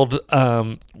called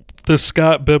the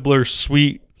Scott Bibler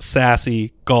Sweet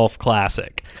Sassy Golf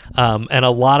Classic, and a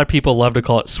lot of people love to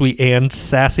call it Sweet and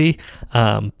Sassy,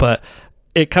 but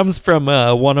it comes from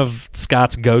one of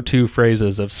Scott's go-to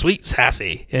phrases of sweet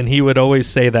sassy. And he would always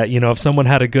say that, if someone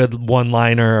had a good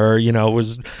one-liner or,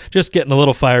 was just getting a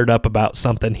little fired up about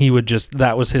something,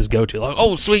 that was his go-to, like,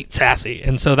 oh, sweet sassy.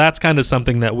 And so that's kind of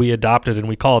something that we adopted, and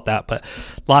we call it that. But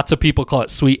lots of people call it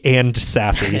sweet and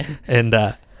sassy. And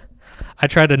I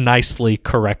try to nicely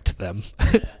correct them.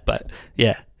 But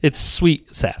yeah, it's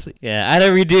sweet sassy. Yeah, I had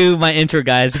to redo my intro,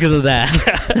 guys, because of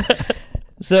that.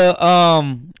 So,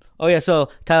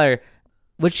 Tyler,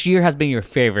 which year has been your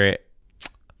favorite?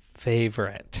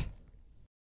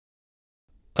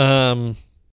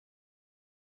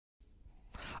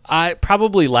 I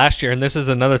probably last year, and this is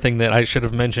another thing that I should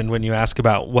have mentioned when you ask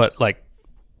about what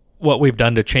we've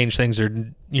done to change things or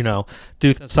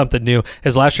do something new,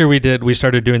 is last year we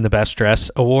started doing the Best Dress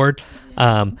Award,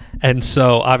 and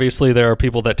so obviously there are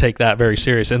people that take that very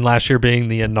serious, and last year being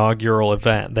the inaugural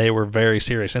event, they were very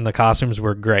serious, and the costumes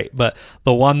were great, but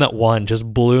the one that won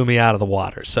just blew me out of the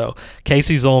water. So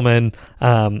Casey Zolman,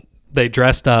 they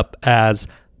dressed up as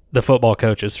the football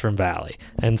coaches from Valley,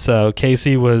 and so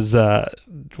Casey was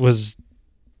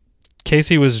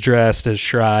dressed as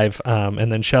Shrive,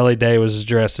 and then Shelley Day was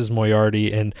dressed as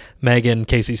Moriarty, and Megan,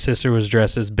 Casey's sister, was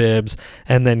dressed as Bibbs,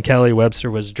 and then Kelly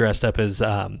Webster was dressed up as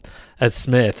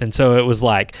Smith. And so it was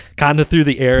like kind of through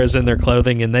the eras in their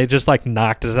clothing, and they just like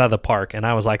knocked it out of the park. And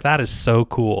I was like, that is so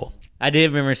cool. I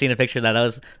did remember seeing a picture of that.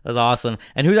 That was awesome.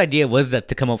 And whose idea was that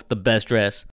to come up with the best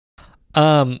dress?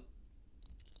 It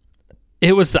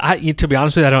was, to be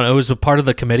honest with you, I don't know. It was a part of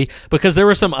the committee because there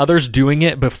were some others doing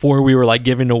it before we were like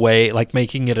giving away, like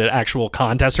making it an actual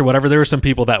contest or whatever. There were some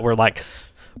people that were like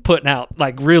putting out,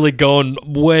 like really going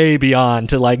way beyond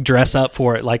to like dress up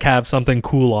for it, like have something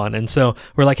cool on. And so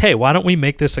we're like, hey, why don't we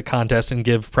make this a contest and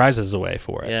give prizes away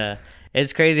for it? Yeah.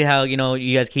 It's crazy how,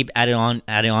 you guys keep adding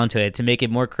on to it to make it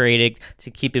more creative,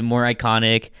 to keep it more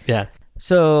iconic. Yeah.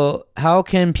 So how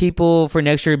can people for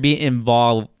next year be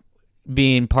involved,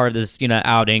 being part of this,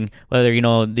 outing, whether,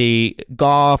 the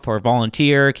golf or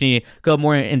volunteer? Can you go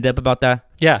more in depth about that?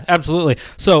 Yeah, absolutely.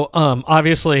 So,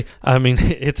 obviously, I mean,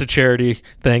 it's a charity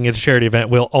thing. It's a charity event.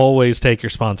 We'll always take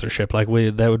your sponsorship. That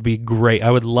would be great.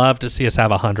 I would love to see us have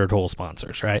 100 hole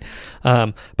sponsors, right?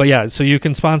 But yeah, so you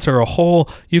can sponsor a hole.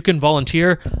 You can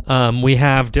volunteer. We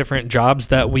have different jobs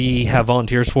that we have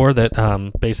volunteers for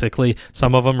that basically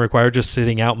some of them require just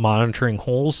sitting out monitoring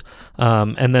holes.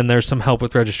 And then there's some help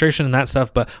with registration and that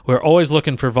stuff. But we're always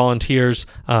looking for volunteers.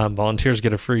 Volunteers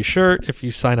get a free shirt if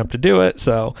you sign up to do it.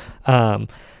 So,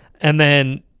 and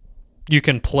then you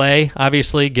can play,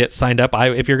 obviously, get signed up.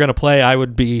 If you're going to play,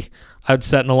 I'd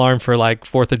set an alarm for like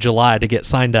 4th of July to get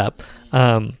signed up.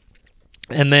 And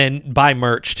then buy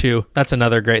merch too. That's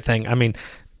another great thing. I mean,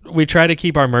 we try to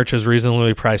keep our merch as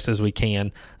reasonably priced as we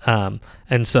can.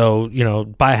 And so,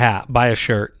 buy a hat, buy a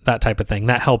shirt, that type of thing.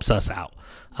 That helps us out.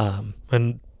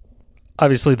 And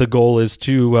obviously the goal is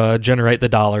to generate the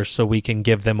dollars so we can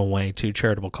give them away to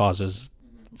charitable causes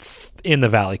in the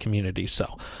Valley community.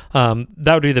 So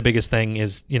that would be the biggest thing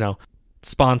is,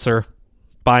 sponsor,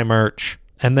 buy merch,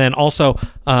 and then also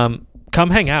come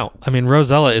hang out. I mean,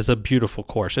 Rosella is a beautiful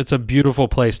course. It's a beautiful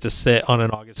place to sit on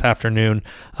an August afternoon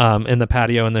in the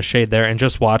patio in the shade there and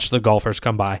just watch the golfers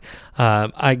come by.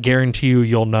 I guarantee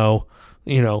you'll know,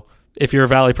 if you're a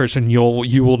Valley person, you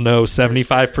will know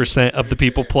 75% of the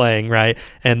people playing, right?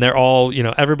 And they're all,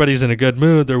 everybody's in a good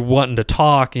mood. They're wanting to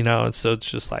talk, and so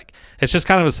it's just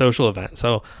kind of a social event.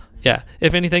 So yeah,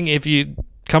 if anything, if you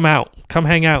come out, come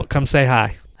hang out, come say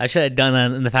hi. I should have done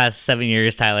that in the past 7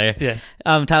 years, Tyler. Yeah.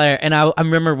 Tyler, and I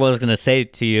remember what I was going to say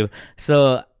to you.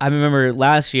 So I remember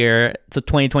last year, it's a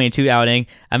 2022 outing.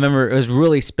 I remember it was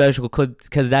really special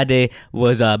because that day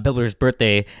was Bibler's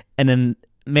birthday, and then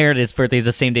Meredith's birthday is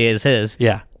the same day as his.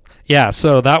 Yeah. Yeah,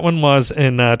 so that one was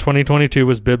in 2022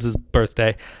 was Bibbs'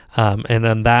 birthday. And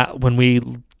then when we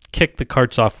kicked the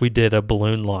carts off, we did a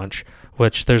balloon launch,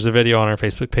 which there's a video on our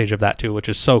Facebook page of that too, which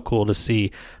is so cool to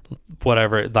see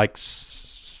whatever, like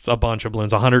a bunch of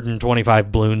balloons,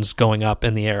 125 balloons going up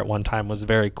in the air at one time was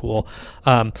very cool.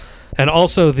 And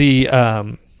also the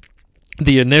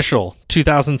initial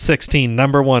 2016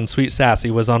 number one Sweet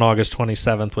Sassy was on August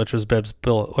 27th, which was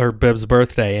Bibbs'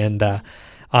 birthday. And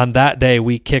on that day,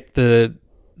 we kicked the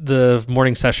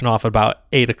morning session off about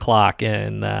 8 o'clock,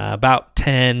 and about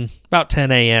 10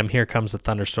 a.m. here comes a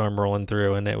thunderstorm rolling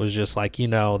through, and it was just like,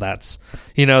 that's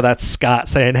Scott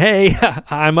saying, "Hey,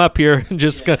 I'm up here,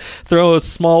 just gonna throw a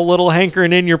small little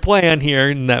hankering in your plan here,"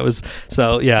 and that was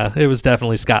it was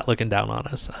definitely Scott looking down on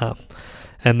us.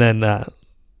 And then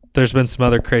there's been some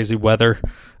other crazy weather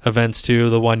events too.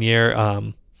 The one year.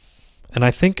 And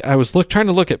I think I was trying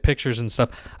to look at pictures and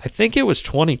stuff. I think it was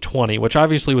 2020, which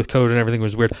obviously with COVID and everything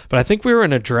was weird, but I think we were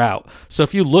in a drought. So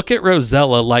if you look at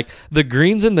Rosella, like the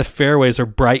greens in the fairways are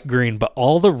bright green, but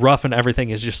all the rough and everything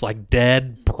is just like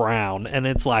dead brown. And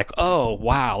it's like, oh,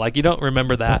 wow. Like you don't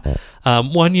remember that.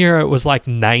 One year it was like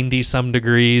 90 some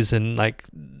degrees and like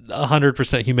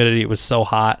 100% humidity. It was so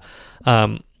hot.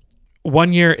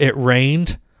 One year it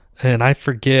rained, and I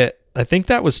forget. I think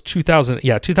that was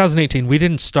 2018. We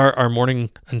didn't start our morning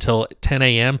until 10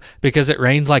 a.m. because it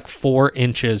rained like 4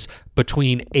 inches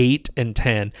between 8 and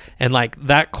 10. And like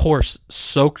that course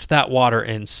soaked that water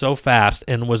in so fast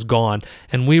and was gone.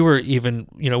 And we were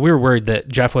worried that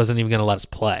Jeff wasn't even going to let us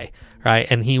play. Right.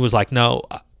 And he was like, "No,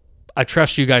 I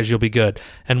trust you guys. You'll be good."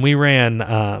 And we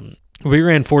ran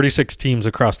 46 teams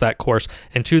across that course,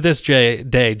 and to this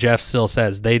day, Jeff still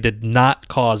says they did not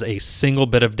cause a single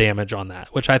bit of damage on that,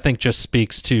 which I think just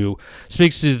speaks to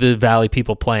the Valley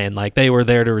people playing. Like they were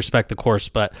there to respect the course,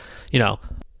 but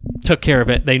took care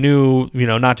of it. They knew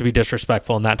not to be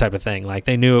disrespectful and that type of thing. Like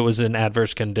they knew it was in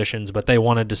adverse conditions, but they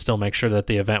wanted to still make sure that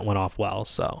the event went off well.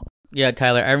 So. Yeah,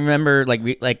 Tyler, I remember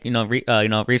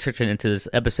researching into this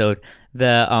episode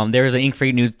that there was an Ink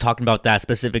Free News talking about that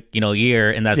specific year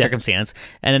in that circumstance,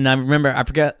 and then I remember I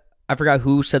forgot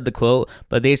who said the quote,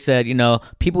 but they said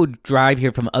people drive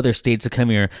here from other states to come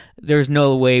here. There's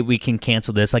no way we can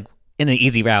cancel this like in an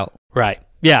easy route. Right.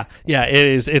 Yeah. It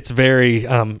is. It's very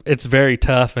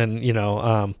tough, and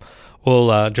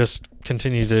we'll just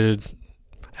continue to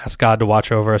ask God to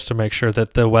watch over us to make sure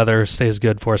that the weather stays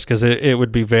good for us, because it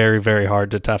would be very, very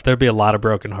hard to tough. There'd be a lot of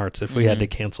broken hearts if we had to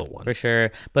cancel one. For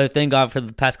sure. But thank God for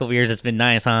the past couple of years, it's been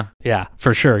nice, huh? Yeah,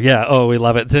 for sure. Yeah. Oh, we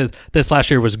love it. This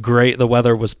last year was great. The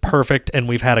weather was perfect, and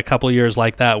we've had a couple of years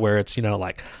like that where it's,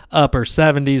 like upper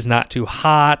 70s, not too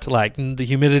hot, like the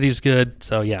humidity's good.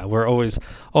 So yeah, we're always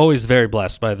very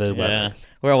blessed by the weather.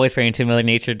 We're always praying to Mother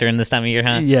Nature during this time of year,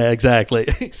 huh? Yeah, exactly.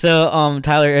 So,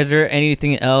 Tyler, is there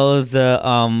anything else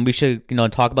we should,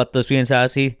 talk about the Sweet and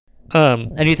Sassy?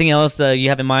 Anything else you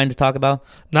have in mind to talk about?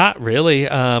 Not really.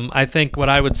 I think what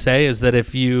I would say is that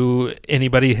if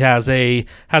anybody has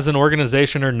an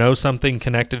organization or knows something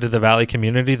connected to the Valley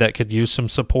community that could use some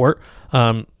support,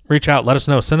 reach out, let us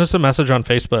know. Send us a message on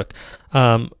Facebook.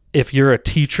 If you're a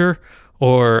teacher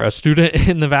or a student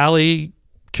in the Valley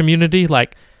community,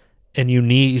 and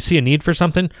you see a need for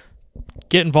something,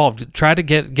 get involved. Try to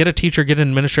get a teacher, get an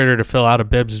administrator to fill out a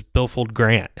Bibbs Billfold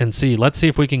grant and let's see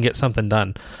if we can get something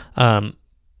done. And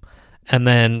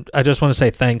then I just want to say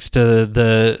thanks to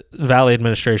the Valley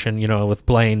administration, with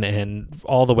Blaine and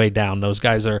all the way down. Those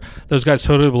guys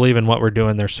totally believe in what we're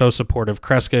doing. They're so supportive.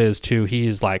 Kreska is too.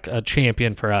 He's like a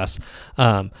champion for us.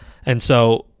 And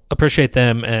so appreciate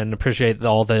them and appreciate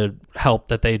all the help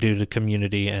that they do to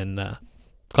community, and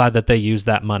glad that they use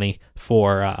that money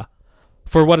for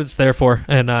what it's there for.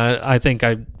 And I think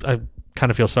I kind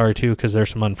of feel sorry too, because there's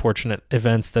some unfortunate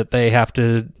events that they have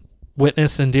to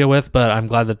witness and deal with, but I'm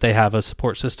glad that they have a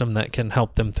support system that can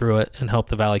help them through it and help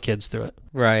the Valley kids through it.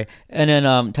 Right. And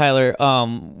then Tyler,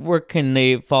 where can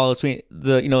they follow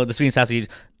the Sweet and Sassy?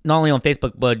 Not only on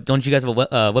Facebook, but don't you guys have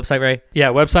a website, right? Yeah,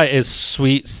 website is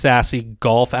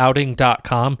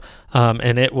sweetsassygolfouting.com.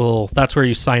 And that's where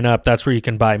you sign up. That's where you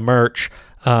can buy merch.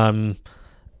 And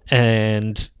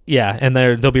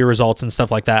there'll be results and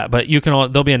stuff like that, but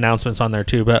there'll be announcements on there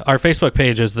too. But our Facebook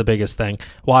page is the biggest thing.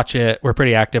 Watch it. We're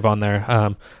pretty active on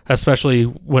there, especially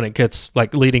when it gets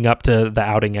leading up to the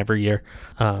outing every year.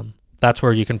 that's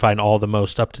where you can find all the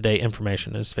most up-to-date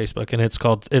information is Facebook, and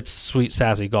it's Sweet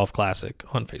Sassy Golf Classic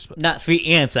on Facebook. Not Sweet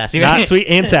and Sassy, right? Not Sweet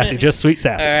and Sassy, just Sweet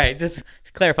Sassy. All right, just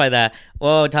clarify that.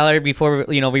 Well, Tyler, before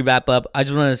we wrap up, I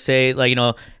just want to say,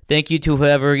 thank you to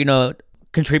whoever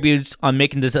contributes on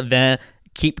making this event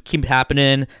keep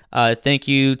happening. Thank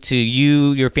you to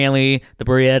you, your family, the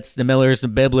Burriettes, the Millers, the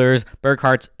Bibblers,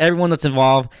 Burkharts, everyone that's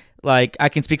involved. Like, I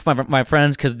can speak for my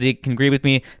friends because they can agree with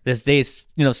me. This day is,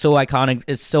 so iconic.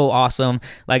 It's so awesome.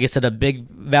 Like I said, a big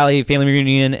Valley family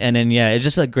reunion, and then, it's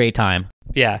just a great time.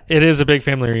 Yeah, it is a big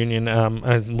family reunion.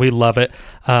 We love it.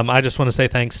 I just want to say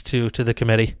thanks to the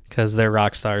committee because they're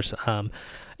rock stars.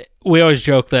 We always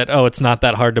joke that, it's not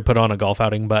that hard to put on a golf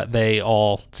outing, but they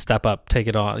all step up, take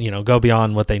it on, go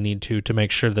beyond what they need to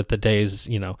make sure that the days,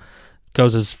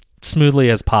 goes as smoothly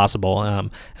as possible.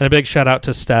 And a big shout out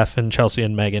to Steph and Chelsea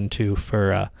and Megan too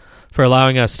for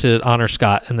allowing us to honor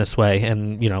Scott in this way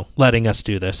and letting us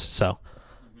do this. So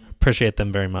appreciate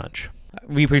them very much.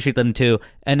 We appreciate them too.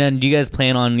 And then do you guys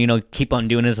plan on keep on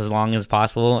doing this as long as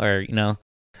possible, or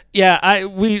Yeah,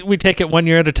 we take it 1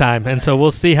 year at a time, and so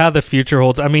we'll see how the future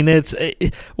holds. I mean,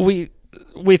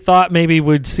 we thought maybe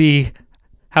we'd see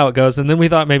how it goes, and then we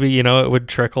thought maybe it would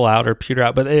trickle out or pewter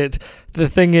out. But the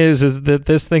thing is that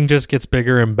this thing just gets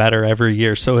bigger and better every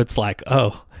year. So it's like,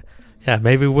 yeah,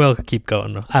 maybe we'll keep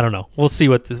going. I don't know. We'll see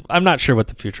I'm not sure what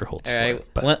the future holds. All right,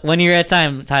 but 1 year at a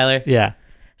time, Tyler. Yeah.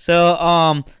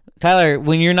 So, Tyler,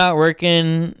 when you're not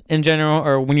working in general,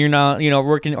 or when you're not,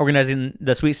 working organizing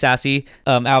the Sweet Sassy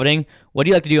outing, what do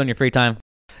you like to do on your free time?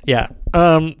 Yeah.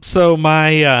 So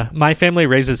my family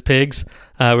raises pigs.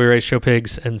 We raise show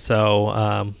pigs, and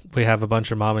so we have a bunch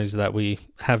of mommies that we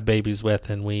have babies with,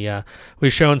 and we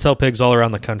show and sell pigs all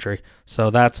around the country.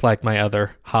 So that's like my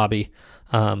other hobby.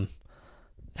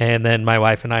 And then my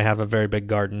wife and I have a very big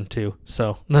garden too.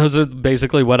 So those are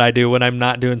basically what I do when I'm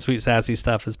not doing Sweet Sassy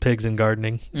stuff, is pigs and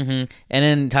gardening. Mm-hmm. And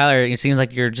then Tyler, it seems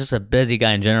like you're just a busy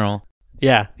guy in general.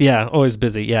 Yeah, always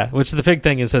busy, yeah. Which the big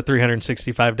thing is a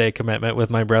 365-day commitment with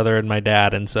my brother and my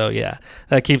dad, and so, yeah,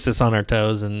 that keeps us on our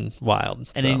toes and wild.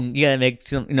 And then you gotta make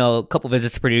some, a couple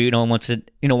visits to Purdue,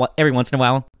 every once in a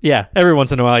while. Yeah, every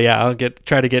once in a while, yeah. I'll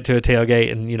try to get to a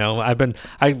tailgate, and,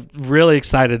 I'm really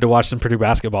excited to watch some Purdue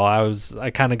basketball.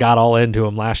 I kind of got all into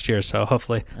them last year, so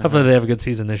hopefully they have a good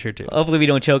season this year, too. Hopefully we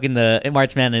don't choke in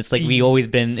March Madness like we always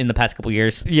been in the past couple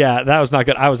years. Yeah, that was not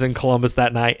good. I was in Columbus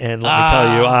that night, and let me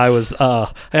tell you,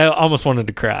 I almost wanted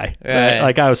to cry. Right.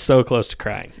 Like, I was so close to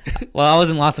crying. Well, I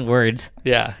wasn't lost in words.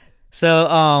 Yeah.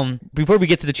 So, before we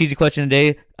get to the cheesy question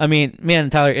today, I mean, man,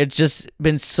 Tyler, it's just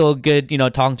been so good,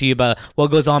 talking to you about what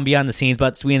goes on behind the scenes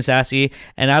about Sweet and Sassy.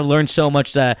 And I've learned so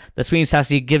much that the Sweet and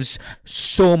Sassy gives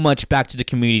so much back to the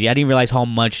community. I didn't realize how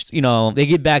much, they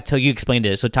give back till you explained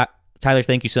it. So, Tyler,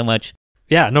 thank you so much.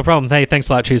 Yeah, no problem. Hey, thanks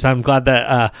a lot, Cheese. I'm glad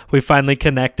that we finally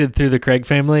connected through the Craig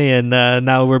family, and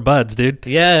now we're buds, dude.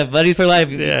 Yeah, buddies for life.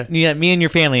 Yeah, me and your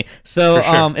family. So,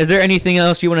 sure. Is there anything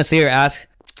else you want to say or ask?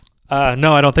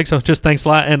 No, I don't think so. Just thanks a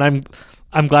lot, and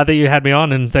I'm glad that you had me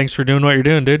on, and thanks for doing what you're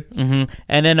doing, dude. Mm-hmm.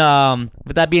 And then,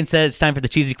 with that being said, it's time for the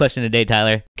cheesy question of the day,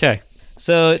 Tyler. Okay.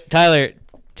 So, Tyler,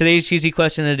 today's cheesy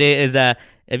question of the day is that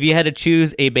if you had to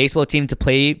choose a baseball team to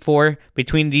play for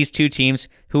between these two teams,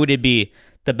 who would it be?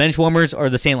 The Benchwarmers or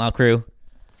the Sandlot Crew?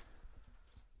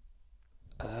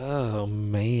 Oh,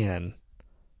 man.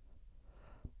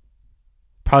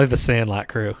 Probably the Sandlot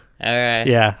Crew. All right.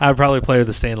 Yeah, I'd probably play with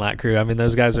the Sandlot Crew. I mean,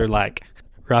 those guys are like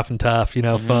rough and tough,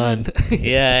 fun.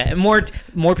 Yeah, and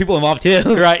more people involved too.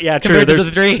 Right, yeah, true. There's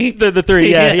the three. The three,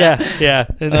 yeah.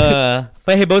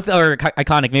 But hey, both are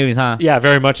iconic movies, huh? Yeah,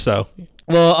 very much so.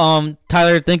 Well,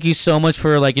 Tyler, thank you so much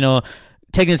for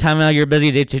taking the time out of your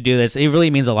busy day to do this. It really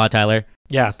means a lot, Tyler.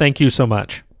 Yeah, thank you so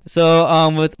much.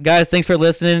 So, guys, thanks for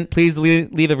listening. Please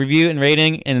leave a review and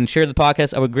rating and share the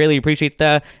podcast. I would greatly appreciate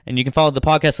that. And you can follow the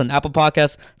podcast on Apple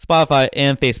Podcasts, Spotify,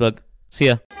 and Facebook. See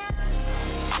ya.